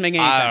 That doesn't make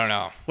any sense. I don't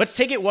know. Let's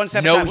take it one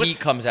step at a No time. heat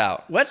comes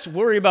out. Let's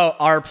worry about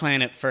our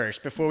planet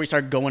first before we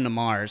start going to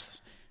Mars.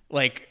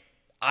 Like,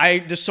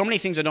 there's so many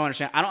things I don't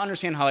understand. I don't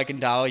understand how I can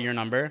dial your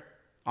number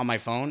on my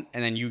phone,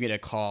 and then you get a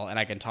call, and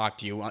I can talk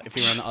to you if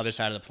we were on the other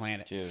side of the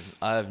planet. Dude,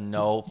 I have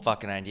no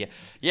fucking idea.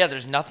 Yeah,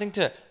 there's nothing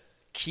to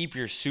keep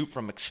your soup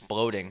from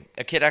exploding.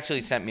 A kid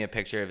actually sent me a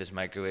picture of his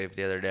microwave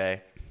the other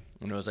day,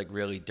 and it was like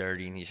really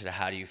dirty, and he said,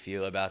 "How do you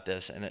feel about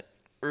this?" And it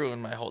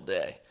ruined my whole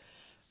day.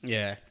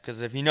 Yeah.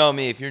 Because if you know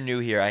me, if you're new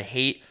here,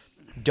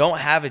 don't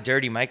have a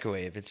dirty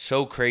microwave. It's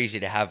so crazy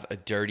to have a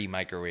dirty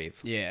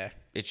microwave. Yeah.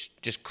 It's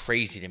just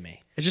crazy to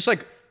me. It's just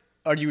like,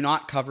 are you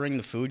not covering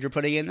the food you're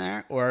putting in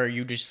there? Or are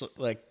you just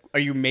like,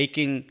 is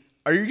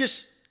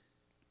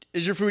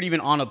your food even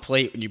on a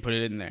plate when you put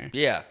it in there?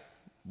 Yeah.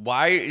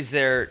 Why is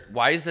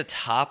the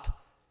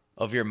top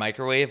of your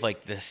microwave,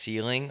 like the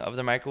ceiling of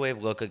the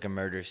microwave, look like a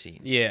murder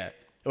scene? Yeah.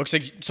 It looks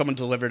like someone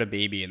delivered a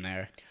baby in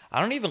there. I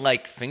don't even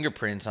like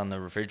fingerprints on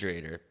the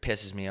refrigerator. It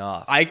pisses me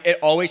off. It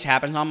always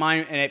happens on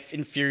mine, and it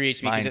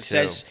infuriates me because it Mine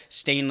too. says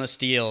stainless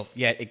steel,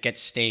 yet it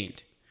gets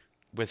stained.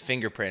 With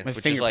fingerprints,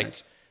 which fingerprints.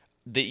 is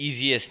like the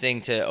easiest thing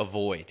to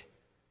avoid.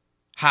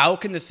 How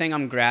can the thing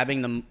I'm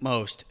grabbing the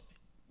most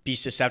be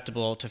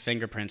susceptible to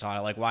fingerprints on it?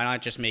 Like, why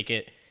not just make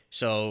it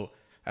so,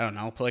 I don't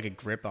know, put like a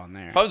grip on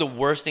there? Probably the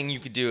worst thing you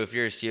could do if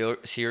you're a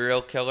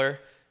serial killer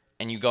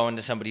and you go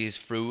into somebody's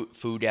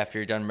food after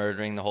you're done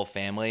murdering the whole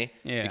family.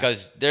 Yeah.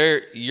 Because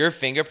your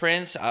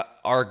fingerprints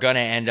are going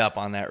to end up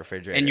on that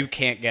refrigerator. And you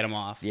can't get them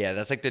off. Yeah,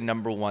 that's like the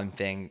number one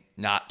thing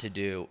not to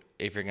do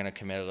if you're going to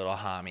commit a little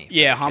homie.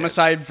 Yeah,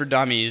 homicide for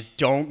dummies.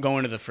 Don't go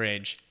into the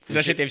fridge.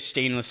 Especially if they have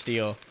stainless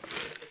steel.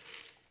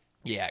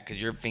 Yeah, because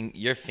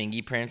your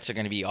fingerprints are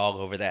going to be all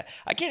over that.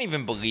 I can't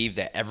even believe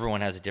that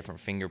everyone has a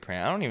different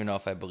fingerprint. I don't even know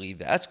if I believe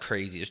that. That's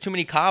crazy. There's too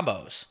many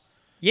combos.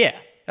 Yeah.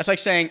 That's like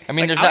saying, I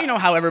mean, how do you know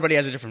how everybody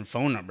has a different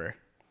phone number?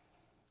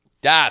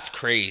 That's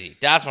crazy.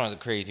 That's one of the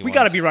crazy ones. We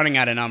got to be running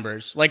out of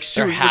numbers. Like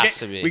soon, There has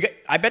to be.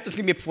 I bet there's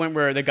gonna be a point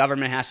where the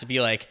government has to be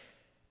like,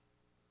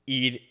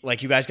 you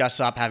guys got to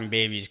stop having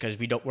babies because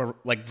we're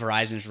like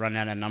Verizon's running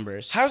out of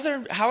numbers. How is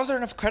there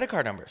enough credit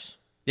card numbers?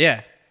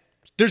 Yeah,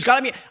 there's got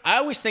to be. I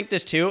always think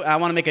this too. And I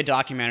want to make a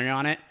documentary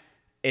on it.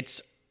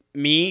 It's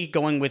me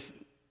going with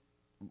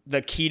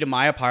the key to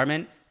my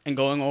apartment and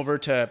going over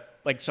to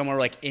like somewhere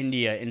like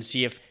India and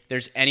see if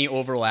there's any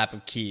overlap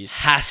of keys.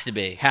 Has to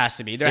be.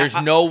 There's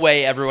no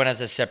way everyone has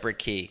a separate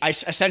key. I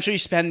essentially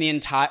spend the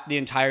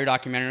entire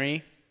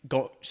documentary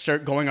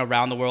going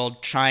around the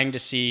world trying to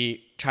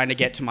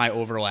get to my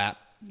overlap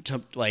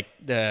to like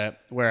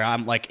where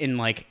I'm like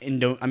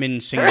I'm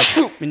in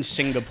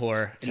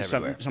Singapore in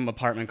some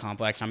apartment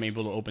complex. I'm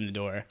able to open the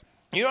door.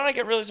 You know what I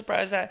get really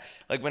surprised at?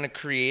 Like when a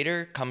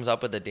creator comes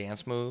up with a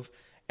dance move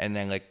and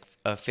then like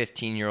a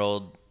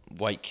 15-year-old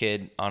white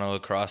kid on a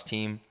lacrosse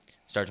team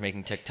starts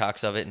making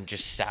TikToks of it and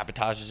just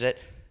sabotages it.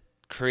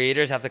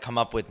 Creators have to come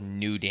up with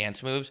new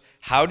dance moves.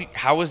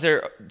 How is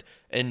there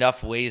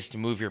enough ways to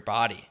move your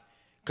body?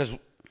 Because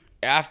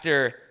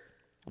after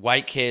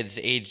white kids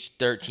aged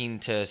 13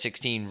 to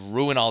 16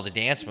 ruin all the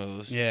dance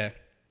moves, Yeah.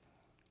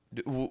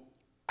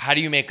 how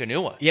do you make a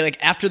new one? Yeah, like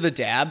after the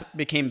dab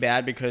became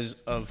bad because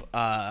of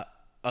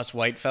us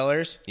white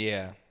fellers.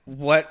 Yeah.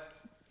 What,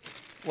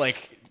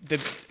 like the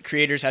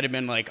creators had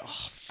been like,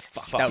 oh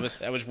fuck.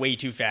 that was way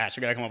too fast.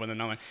 We gotta come up with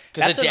another one.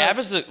 Because the dab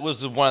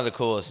was one of the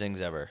coolest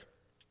things ever.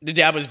 The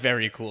dab was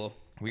very cool.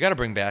 We got to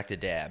bring back the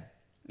dab.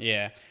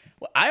 Yeah.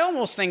 Well, I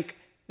almost think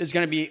there's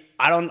gonna be.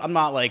 I don't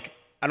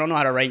know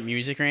how to write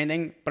music or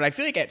anything, but I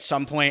feel like at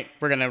some point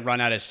we're gonna run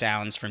out of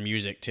sounds for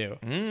music too,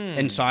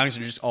 and songs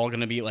are just all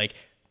gonna be like.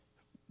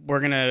 I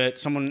don't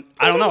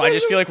know. I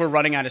just feel like we're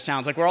running out of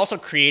sounds. Like we're also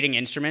creating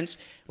instruments,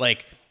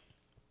 like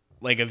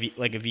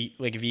Avicii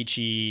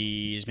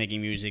is making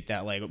music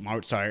that like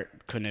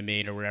Mozart couldn't have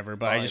made or whatever.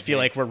 But I just feel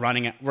like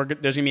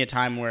there's gonna be a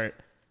time where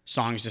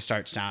songs just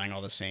start sounding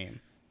all the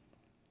same.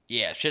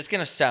 Yeah, shit's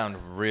gonna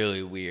sound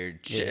really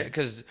weird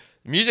because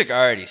music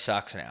already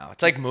sucks now.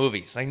 It's like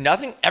movies. Like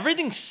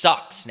everything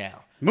sucks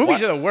now.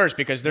 Movies are the worst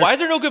because why is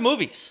there no good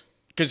movies?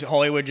 Because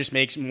Hollywood just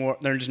makes more.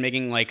 They're just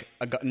making like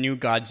a new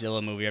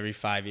Godzilla movie every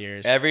 5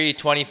 years. Every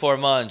 24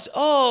 months.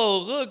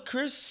 Oh, look,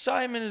 Chris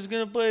Simon is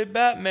going to play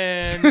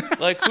Batman.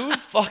 Like, who the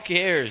fuck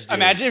cares, dude?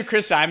 Imagine if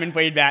Chris Simon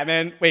played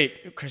Batman.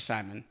 Wait, Chris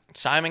Simon.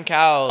 Simon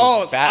Cowell.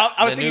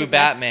 I was the new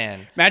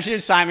Batman. Imagine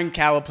if Simon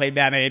Cowell played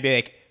Batman. He'd be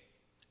like,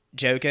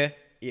 Joker,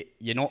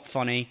 you're not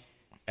funny.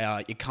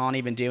 You can't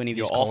even do any of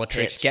these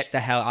politics. Get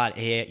the hell out of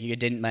here. You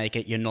didn't make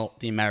it. You're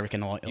not the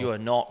American Idol. You are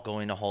not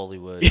going to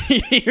Hollywood.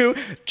 You,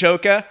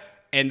 Joker,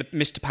 and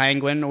Mr.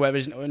 Penguin, or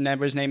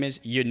whatever his name is,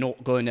 you're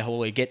not going to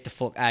Hollywood. Get the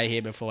fuck out of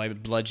here before I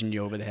bludgeon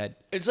you over the head.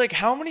 It's like,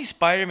 how many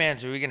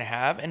Spider-Mans are we going to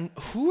have? And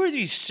who are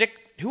these sick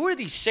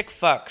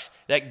fucks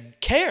that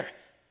care?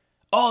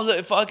 Oh,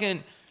 the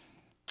fucking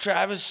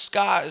Travis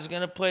Scott is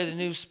going to play the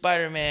new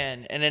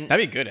Spider-Man. And then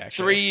that'd be good,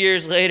 actually. 3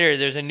 years later,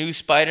 there's a new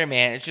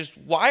Spider-Man. It's just,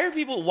 why are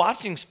people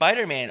watching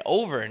Spider-Man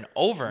over and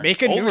over and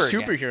Make a over new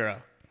again? superhero.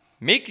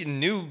 Make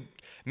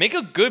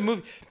a good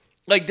movie.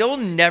 Like, there will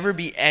never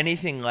be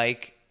anything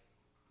like,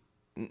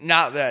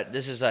 not that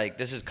this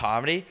is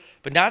comedy,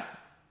 but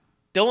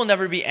there will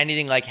never be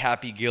anything like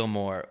Happy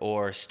Gilmore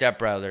or Step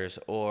Brothers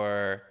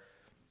or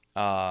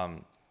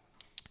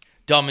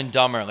Dumb and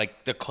Dumber,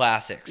 like the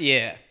classics.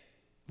 Yeah.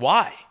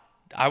 Why?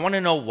 I want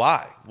to know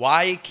why.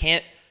 Why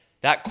can't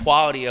that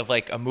quality of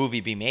like a movie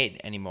be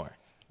made anymore?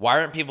 Why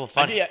aren't people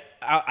funny?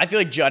 I feel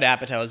like Judd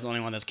Apatow is the only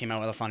one that's came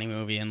out with a funny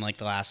movie in like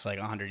the last like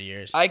 100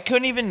 years. I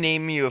couldn't even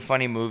name you a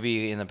funny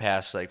movie in the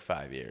past like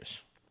 5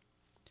 years.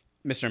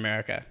 Mr.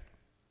 America.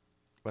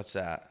 What's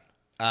that?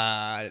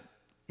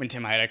 When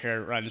Tim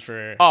Heidecker runs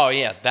for... Oh,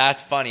 yeah,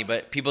 that's funny,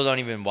 but people don't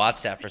even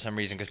watch that for some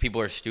reason because people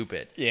are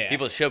stupid. Yeah.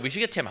 People should. We should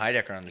get Tim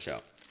Heidecker on the show.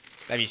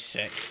 That'd be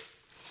sick.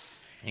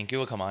 Think you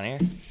will come on here?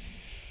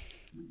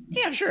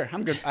 Yeah, sure.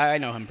 I'm good. I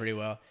know him pretty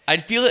well.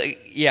 I'd feel like,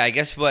 yeah, I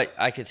guess what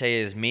I could say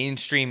is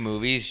mainstream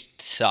movies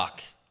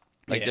suck.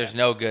 Like, there's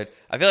no good.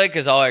 I feel like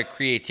because all our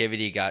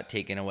creativity got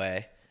taken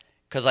away.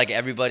 Because, like,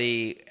 everyone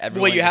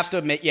Well, you have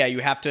to make, you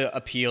have to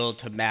appeal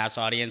to mass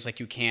audience. Like,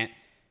 you can't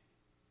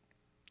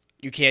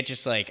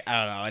just, like,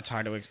 I don't know. It's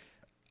hard to...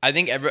 I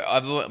think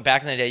everyone,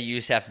 back in the day, you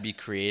used to have to be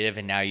creative,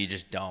 and now you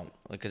just don't.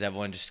 Because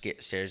everyone just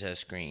stares at a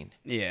screen.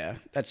 Yeah,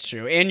 that's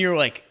true. And you're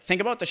like, think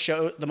about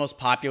the most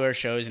popular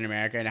shows in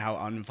America and how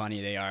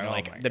unfunny they are. Oh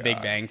like my The Big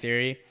God. Bang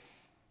Theory.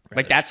 Right.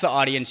 Like, that's the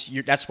audience.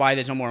 That's why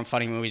there's no more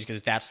funny movies,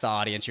 because that's the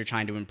audience you're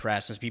trying to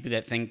impress. There's people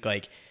that think,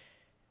 like,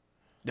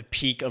 the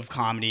peak of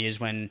comedy is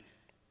when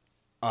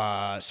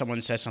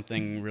someone says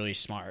something really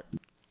smart.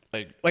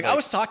 Like I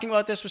was talking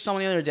about this with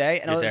someone the other day,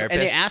 and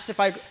they asked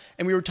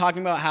and we were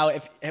talking about how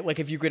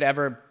if you could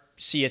ever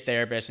see a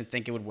therapist and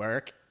think it would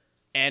work,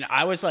 and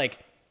I was like,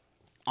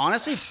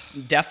 honestly,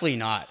 definitely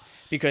not,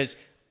 because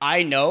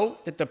I know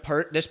that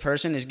this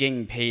person is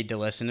getting paid to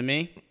listen to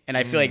me, and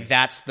I feel like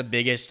that's the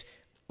biggest.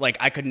 Like,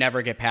 I could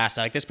never get past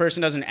that. Like, this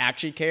person doesn't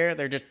actually care;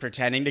 they're just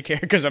pretending to care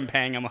because I'm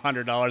paying them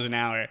 $100 an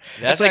hour.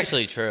 That's like,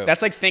 actually true.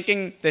 That's like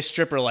thinking this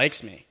stripper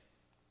likes me.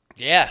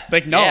 Yeah.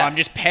 Like, no, yeah. I'm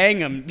just paying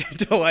them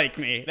to like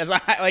me. That's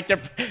not like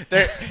they're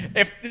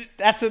if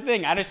that's the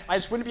thing. I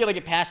just wouldn't be able to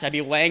get past it. I'd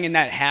be laying in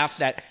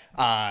that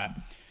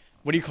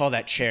what do you call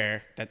that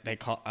chair that they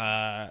call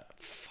I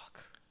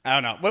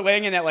don't know. But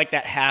laying in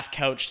that half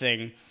couch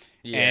thing.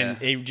 Yeah. And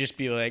they'd just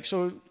be like,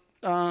 so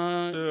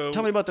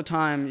tell me about the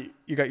time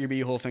you got your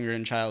bee-hole finger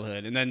in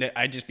childhood. And then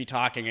I'd just be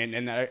talking, and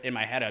in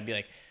my head I'd be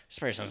like, this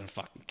person doesn't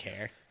fucking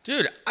care.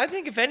 Dude, I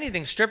think if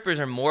anything, strippers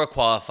are more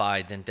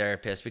qualified than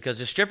therapists because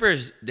the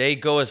strippers, they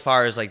go as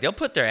far as, like, they'll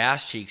put their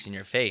ass cheeks in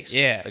your face.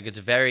 Yeah. Like, it's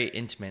a very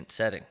intimate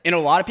setting. And a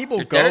lot of people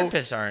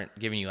therapists aren't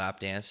giving you lap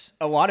dance.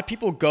 A lot of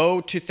people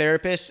go to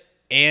therapists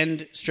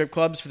and strip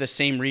clubs for the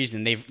same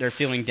reason. They're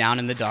feeling down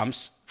in the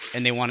dumps,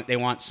 and they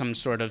want some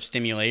sort of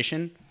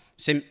stimulation.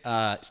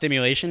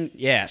 Stimulation?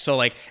 Yeah. So,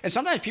 like, and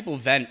sometimes people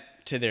vent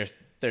to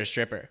their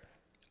stripper.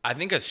 I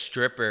think a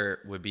stripper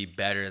would be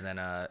better than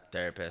a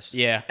therapist.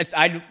 Yeah,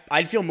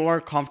 I'd feel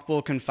more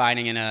comfortable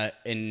confiding in a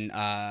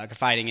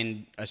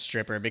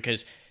stripper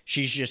because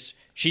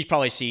she's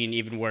probably seen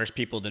even worse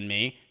people than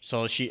me.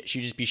 So she'd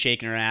just be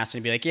shaking her ass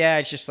and be like, yeah,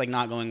 it's just like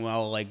not going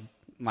well. Like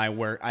my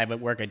work, I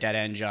work a dead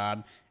end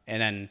job, and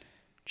then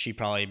she'd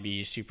probably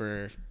be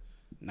super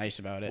nice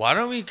about it. Why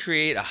don't we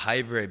create a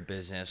hybrid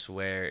business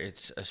where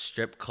it's a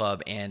strip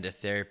club and a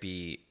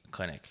therapy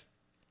clinic?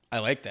 I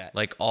like that.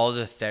 Like, all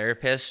the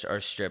therapists are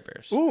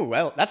strippers. Ooh,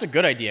 well, that's a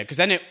good idea, because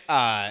then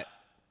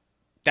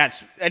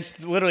that's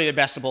literally the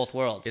best of both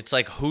worlds. It's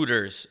like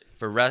Hooters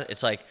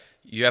it's like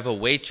you have a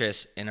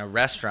waitress in a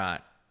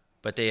restaurant,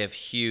 but they have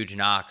huge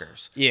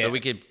knockers. Yeah. So we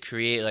could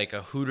create like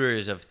a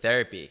Hooters of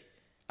therapy.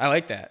 I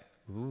like that.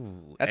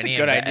 Ooh, that's a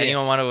good idea.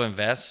 Anyone want to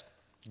invest?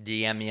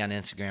 DM me on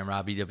Instagram,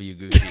 Robbie W.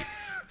 Gucci.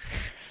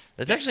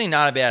 That's actually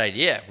not a bad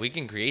idea. We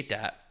can create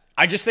that.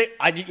 I just think,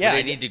 Do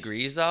they need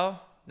degrees though?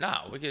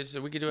 No, we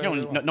could do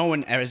it. No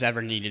one has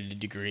ever needed a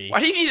degree. Why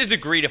do you need a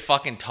degree to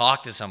fucking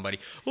talk to somebody?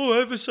 Oh, I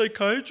have a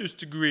psychiatrist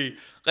degree.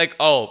 Like,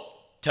 oh,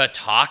 to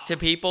talk to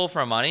people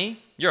for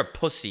money? You're a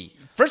pussy.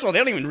 First of all, they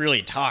don't even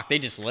really talk. They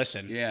just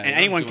listen. Yeah, and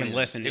anyone can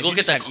listen. They look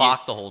at the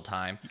clock the whole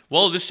time.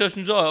 Well, this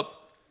session's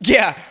up.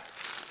 Yeah.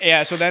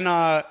 Yeah, so then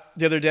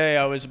the other day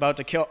I was about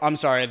to kill... I'm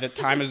sorry, the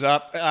time is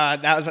up.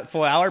 That was a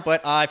full hour,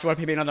 but if you want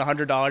to pay me another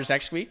 $100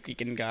 next week, you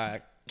can...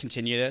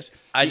 continue this.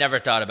 I never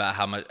thought about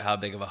how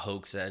big of a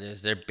hoax that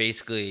is. They're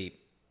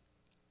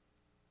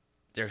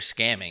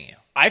scamming you.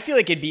 I feel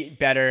like it'd be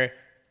better,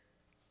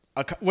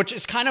 which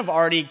is kind of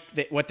already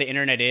what the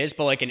internet is,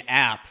 but like an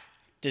app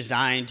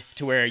designed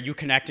to where you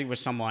connected with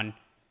someone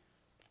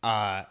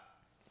that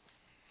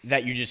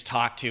you just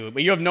talk to,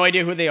 but you have no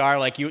idea who they are.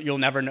 Like you'll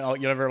never know.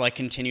 You'll never like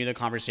continue the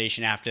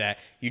conversation after that.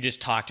 You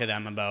just talk to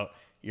them about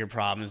your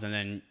problems, and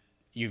then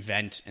you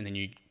vent, and then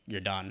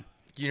you're done.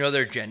 You know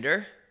their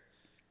gender?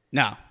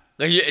 No.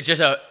 Like, it's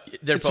just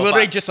it's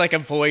literally just like a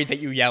void that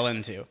you yell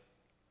into,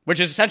 which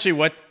is essentially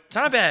what it's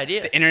not a bad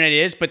idea. The internet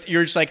is, but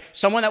you're just like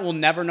someone that will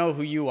never know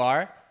who you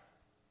are.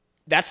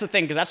 That's the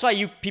thing, because that's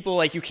why people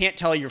like you can't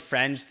tell your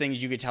friends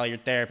things you could tell your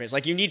therapist.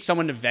 Like you need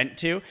someone to vent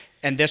to,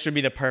 and this would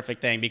be the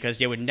perfect thing because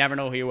they would never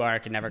know who you are,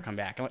 could never come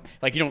back.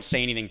 Like you don't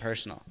say anything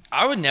personal.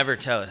 I would never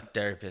tell a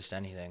therapist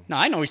anything. No,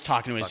 I know he's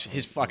talking to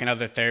his fucking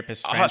other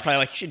therapist friends. Probably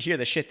like, you should hear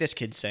the shit this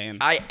kid's saying.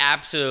 I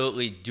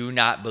absolutely do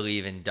not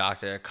believe in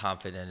doctor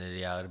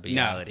confidentiality.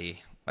 No.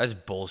 That's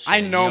bullshit.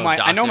 I know my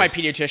doctors-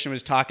 pediatrician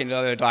was talking to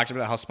other doctors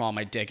about how small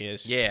my dick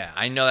is. Yeah,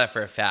 I know that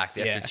for a fact.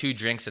 After Yeah. 2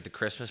 drinks at the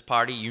Christmas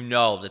party, you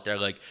know that they're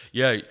like,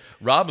 yeah,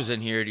 Rob was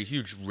in here, had a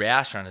huge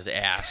rash on his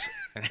ass.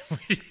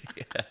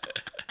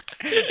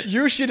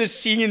 You should have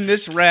seen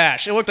this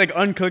rash. It looked like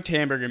uncooked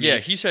hamburger meat. Yeah,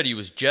 he said he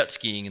was jet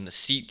skiing and the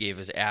seat gave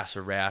his ass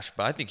a rash,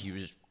 but I think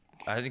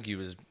he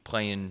was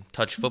playing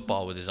touch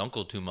football with his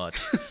uncle too much.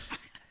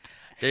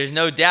 There's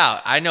no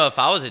doubt. I know if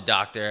I was a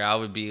doctor, I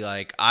would be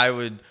like,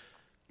 I'd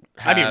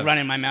be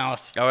running my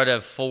mouth. I would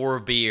have 4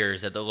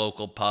 beers at the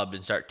local pub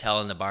and start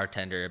telling the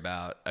bartender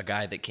about a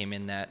guy that came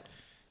in that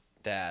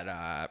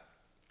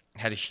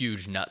had a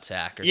huge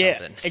nutsack or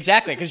something.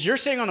 Exactly. Because you're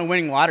sitting on a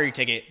winning lottery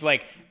ticket.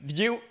 Like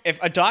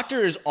if a doctor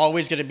is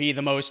always going to be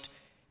the most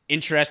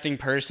interesting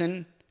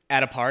person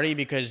at a party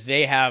because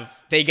they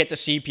get to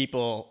see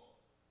people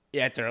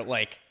at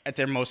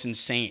their most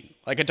insane.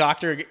 Like a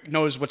doctor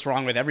knows what's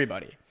wrong with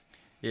everybody.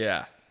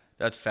 Yeah,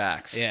 that's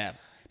facts. Yeah.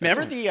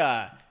 Remember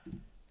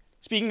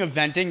speaking of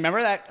venting,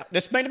 remember that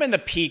this might have been the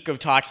peak of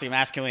toxic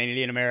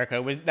masculinity in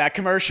America was that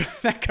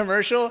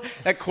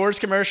that Coors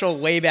commercial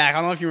way back. I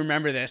don't know if you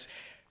remember this.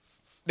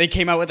 They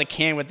came out with a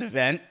can with the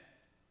vent.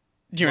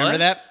 Do you remember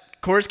that?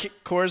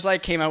 Coors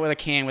Light came out with a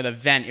can with a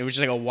vent. It was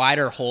just like a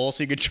wider hole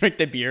so you could drink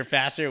the beer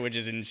faster, which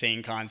is an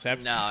insane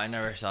concept. No, I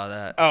never saw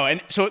that. Oh,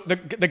 and so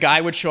the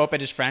guy would show up at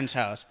his friend's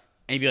house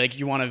and he'd be like,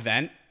 "You want a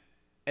vent?"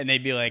 And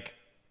they'd be like,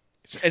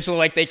 so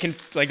like they can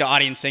like the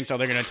audience thinks, oh,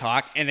 they're gonna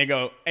talk, and they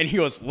go, and he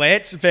goes,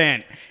 "Let's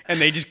vent," and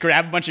they just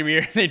grab a bunch of beer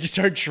and they just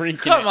start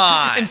drinking. Come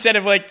on, instead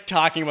of like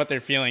talking about their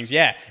feelings.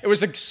 Yeah, it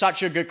was like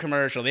such a good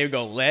commercial. They would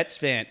go, "Let's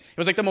vent." It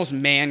was like the most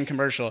man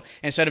commercial.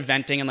 Instead of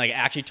venting and like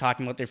actually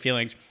talking about their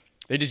feelings,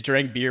 they just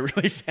drank beer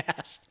really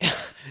fast.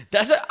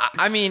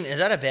 I mean, is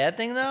that a bad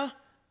thing though?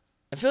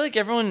 I feel like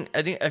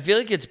I feel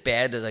like it's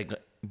bad to like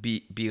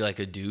be like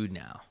a dude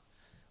now.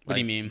 What do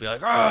you mean? Be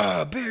like,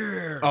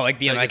 beer. Oh, like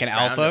being like an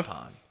alpha?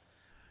 Upon.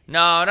 No.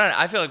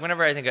 I feel like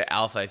whenever I think of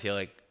alpha, I feel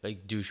like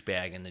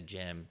douchebag in the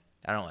gym.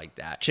 I don't like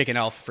that. Chicken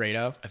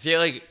Alfredo. I feel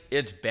like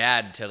it's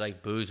bad to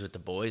like booze with the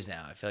boys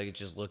now. I feel like it's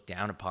just looked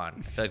down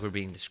upon. I feel like we're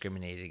being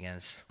discriminated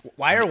against.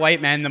 Why are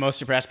white men the most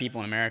depressed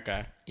people in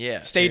America?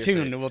 Yeah. Stay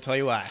tuned and we'll tell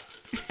you why.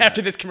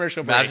 After this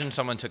commercial break. Imagine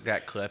someone took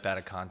that clip out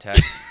of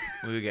context.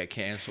 We would get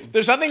canceled.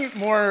 There's something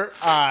more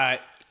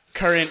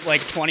current,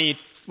 like 20,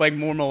 like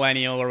more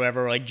millennial or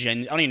whatever, like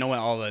Gen. I don't even know what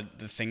all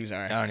the things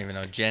are. I don't even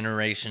know.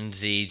 Generation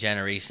Z,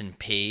 Generation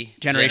P.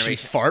 Generation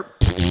Fart.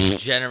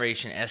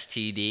 Generation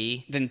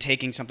STD. Then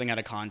taking something out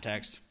of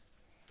context.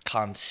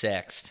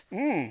 Consext.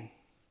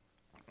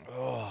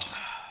 Oh.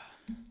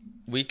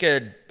 We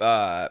got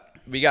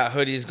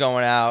hoodies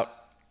going out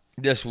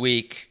this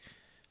week.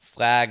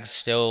 Flags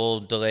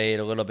still delayed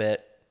a little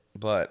bit,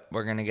 but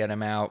we're going to get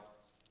them out.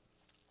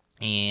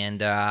 And,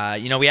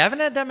 we haven't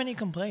had that many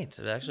complaints.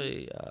 It's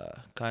actually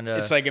kind of...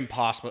 It's, like,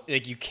 impossible.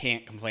 Like, you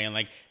can't complain.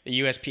 Like, the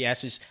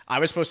USPS is... I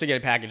was supposed to get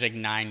a package, like,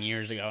 9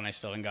 years ago, and I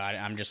still haven't got it.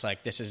 I'm just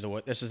like, this is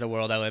the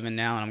world I live in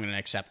now, and I'm going to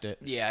accept it.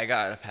 Yeah, I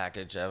got a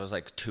package. I was,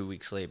 like, 2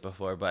 weeks late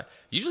before, but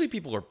usually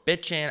people are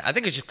bitching. I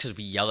think it's just because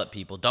we yell at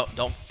people.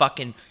 Don't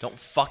fucking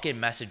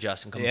message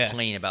us and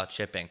complain about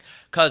shipping.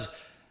 Because...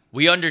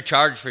 we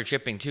undercharged for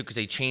shipping, too, because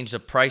they changed the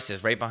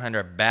prices right behind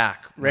our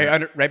back.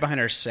 Right behind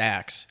our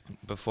sacks.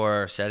 Before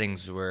our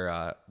settings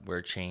were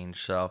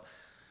changed. So,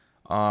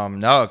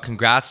 no,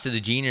 congrats to the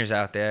genius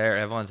out there.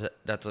 Everyone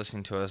that's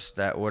listening to us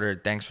that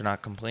ordered. Thanks for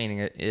not complaining.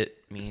 It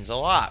means a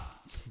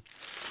lot.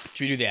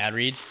 Should we do the ad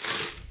reads?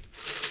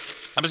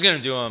 I'm just gonna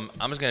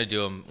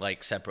do them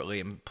like separately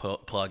and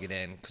plug it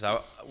in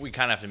because we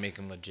kind of have to make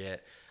them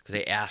legit. Because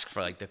they ask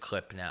for, like, the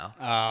clip now.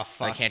 Oh,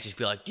 fuck. I can't just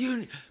be like,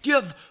 do you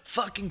have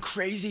fucking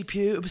crazy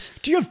pubes?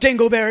 Do you have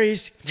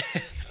dingleberries?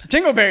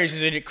 Dingleberries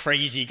is a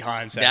crazy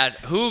concept.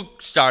 Who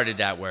started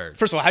that word?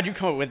 First of all, how'd you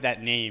come up with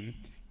that name?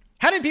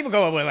 How did people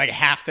go up with, like,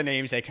 half the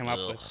names they come up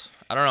with?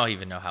 I don't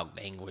even know how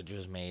language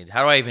was made.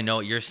 How do I even know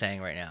what you're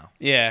saying right now?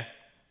 Yeah.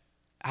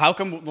 How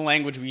come the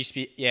language we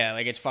speak... Yeah,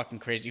 like, it's fucking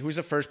crazy. Who's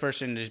the first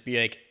person to just be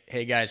like,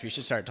 hey, guys, we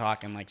should start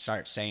talking, like,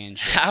 start saying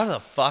shit? How the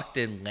fuck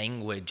did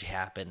language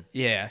happen?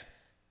 Yeah.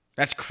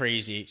 That's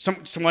crazy.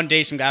 One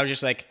day, some guy was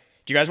just like,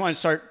 do you guys want to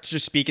start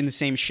just speaking the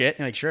same shit?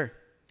 And like, sure.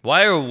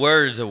 Why are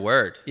words a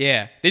word?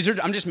 Yeah.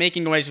 I'm just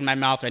making noise with my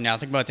mouth right now.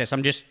 Think about this.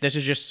 I'm just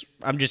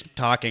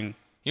talking.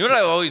 You know what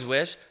I always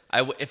wish?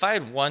 If I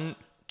had one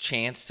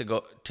chance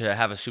to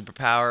have a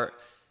superpower,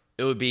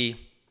 it would be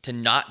to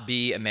not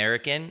be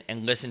American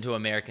and listen to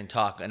American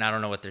talk, and I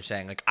don't know what they're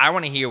saying. Like, I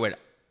want to hear what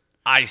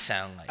I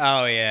sound like.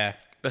 Oh, yeah.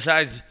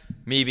 Besides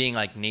me being,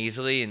 like,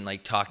 nasally and,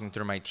 like, talking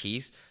through my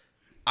teeth,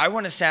 I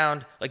want to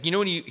sound like, you know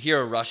when you hear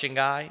a Russian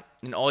guy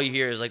and all you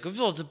hear is like, like, I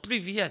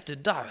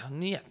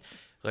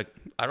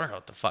don't know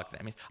what the fuck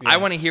that means. Yeah. I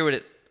want to hear what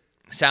it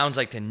sounds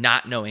like to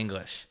not know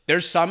English. You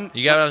get what I'm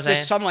saying?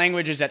 There's some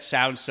languages that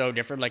sound so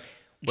different. Like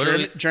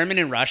German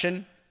and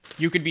Russian,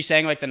 you could be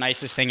saying like the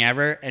nicest thing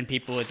ever and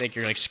people would think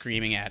you're like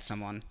screaming at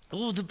someone.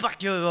 Oh, the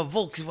back of a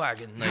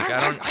Volkswagen. Like,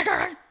 I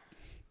don't...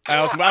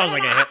 That was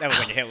like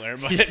a Hitler.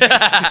 But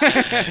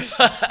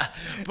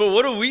But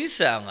what do we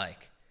sound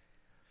like?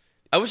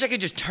 I wish I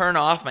could just turn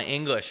off my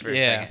English for a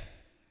second.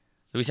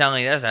 Do we sound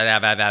like this? You know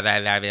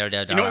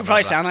what we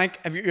probably sound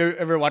like? Have you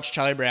ever watched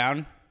Charlie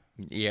Brown?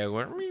 Yeah.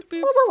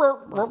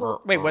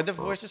 Wait, what the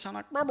voices sound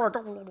like? I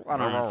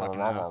don't know.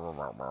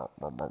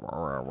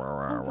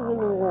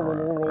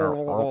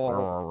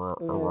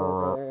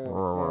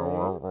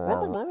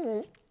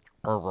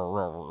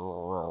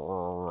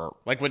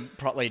 Like what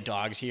probably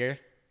dogs here?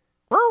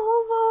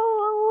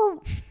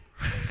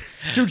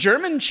 Do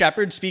German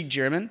shepherds speak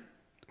German?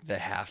 They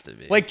have to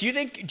be. Like, do you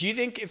think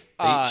if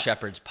they eat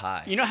shepherd's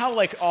pie? You know how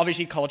like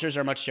obviously cultures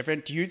are much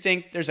different. Do you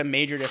think there's a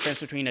major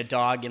difference between a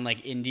dog in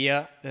like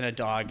India than a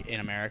dog in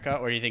America,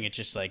 or do you think it's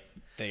just like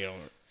they don't?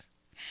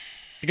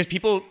 Because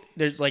people,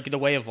 there's like the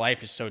way of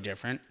life is so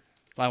different.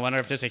 I wonder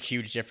if there's a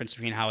huge difference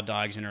between how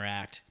dogs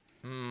interact.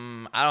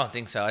 I don't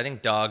think so. I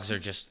think dogs are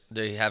just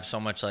they have so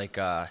much like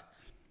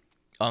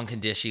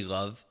unconditional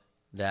love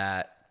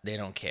that they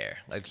don't care.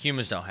 Like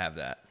humans don't have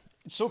that.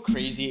 It's so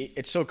crazy.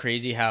 It's so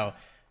crazy how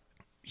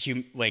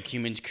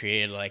humans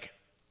created like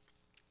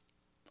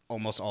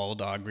almost all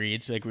dog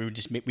breeds. Like we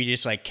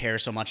just like care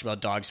so much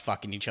about dogs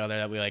fucking each other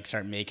that we like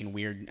start making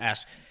weird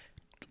ass.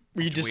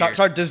 We just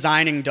start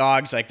designing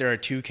dogs like they're a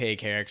 2K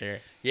character.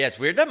 Yeah, it's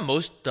weird that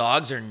most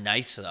dogs are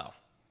nice though.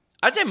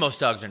 I'd say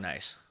most dogs are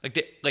nice.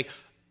 Like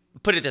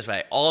put it this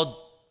way,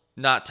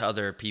 not to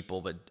other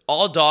people, but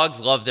all dogs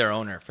love their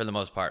owner for the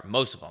most part.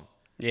 Most of them.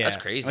 Yeah, that's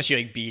crazy. Unless you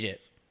like beat it.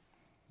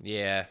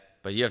 Yeah.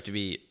 But you have to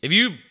be. If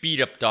you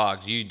beat up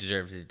dogs, you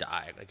deserve to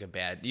die.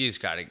 You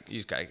just gotta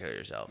kill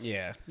yourself.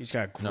 Yeah, you just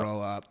gotta grow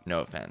up.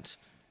 No offense,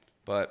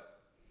 but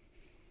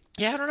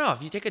yeah, I don't know.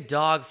 If you take a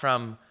dog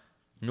from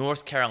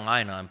North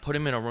Carolina and put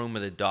him in a room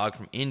with a dog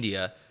from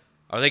India,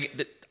 I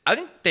think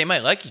they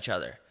might like each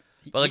other.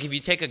 But like if you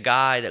take a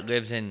guy that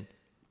lives in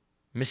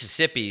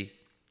Mississippi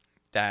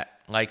that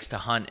likes to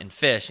hunt and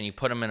fish, and you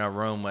put him in a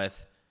room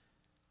with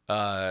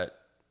a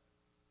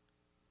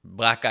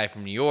black guy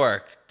from New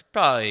York,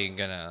 probably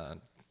gonna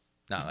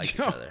not like each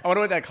other. I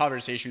wonder what that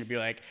conversation would be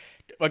like.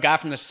 A guy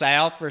from the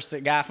South versus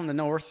a guy from the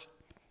North.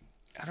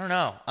 I don't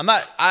know. I'm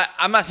not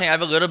saying I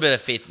have a little bit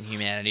of faith in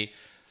humanity.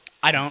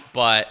 I don't.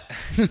 But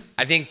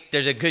I think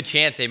there's a good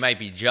chance they might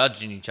be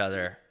judging each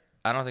other.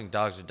 I don't think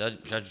dogs would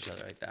judge each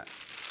other like that.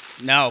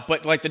 No,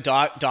 but like the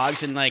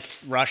dogs in like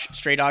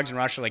stray dogs in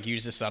Russia like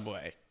use the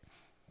subway.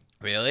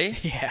 Really?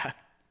 Yeah.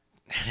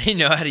 They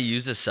know how to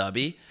use the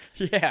subby?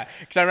 Yeah,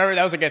 because I remember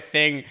that was like a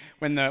thing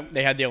when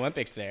they had the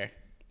Olympics there.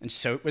 And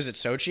was it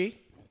Sochi?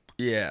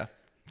 Yeah.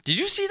 Did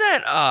you see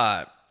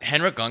that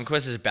Henrik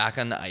Lundqvist is back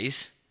on the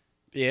ice?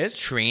 He is?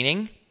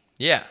 Training?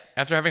 Yeah,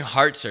 after having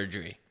heart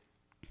surgery.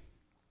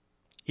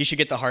 He should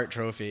get the Hart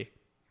Trophy.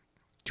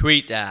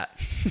 Tweet that.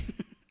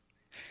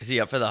 Is he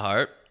up for the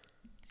Hart?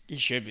 He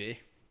should be.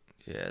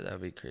 Yeah, that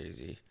would be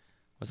crazy.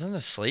 What's on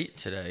the slate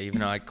today, even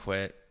though I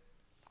quit?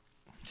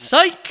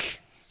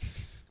 Psych!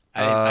 I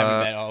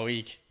haven't bet all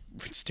week.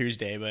 It's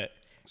Tuesday, but...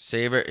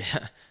 Sabres,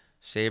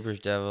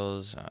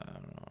 Devils.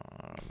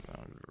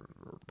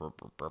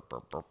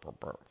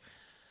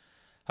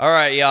 All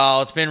right,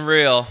 y'all. It's been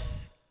real.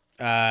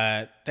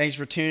 Thanks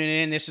for tuning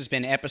in. This has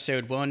been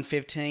episode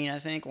 115, I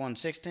think.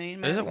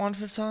 116, maybe? Is it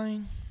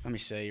 115? Let me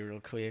say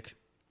real quick.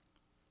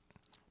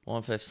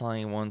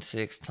 115,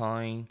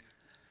 116.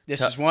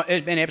 It's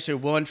been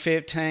episode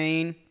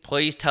 115.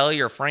 Please tell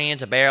your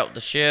friends about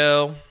the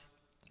show.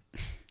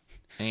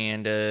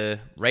 And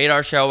rate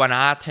our show on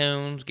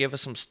iTunes. Give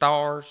us some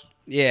stars.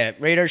 Yeah,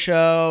 rate our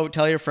show.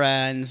 Tell your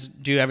friends.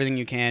 Do everything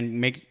you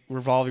can.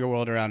 Revolve your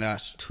world around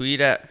us. Tweet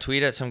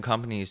at some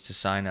companies to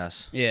sign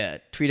us. Yeah,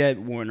 tweet at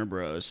Warner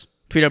Bros.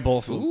 Tweet at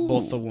both the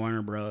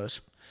Warner Bros.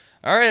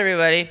 All right,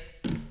 everybody.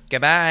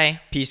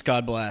 Goodbye. Peace.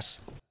 God bless.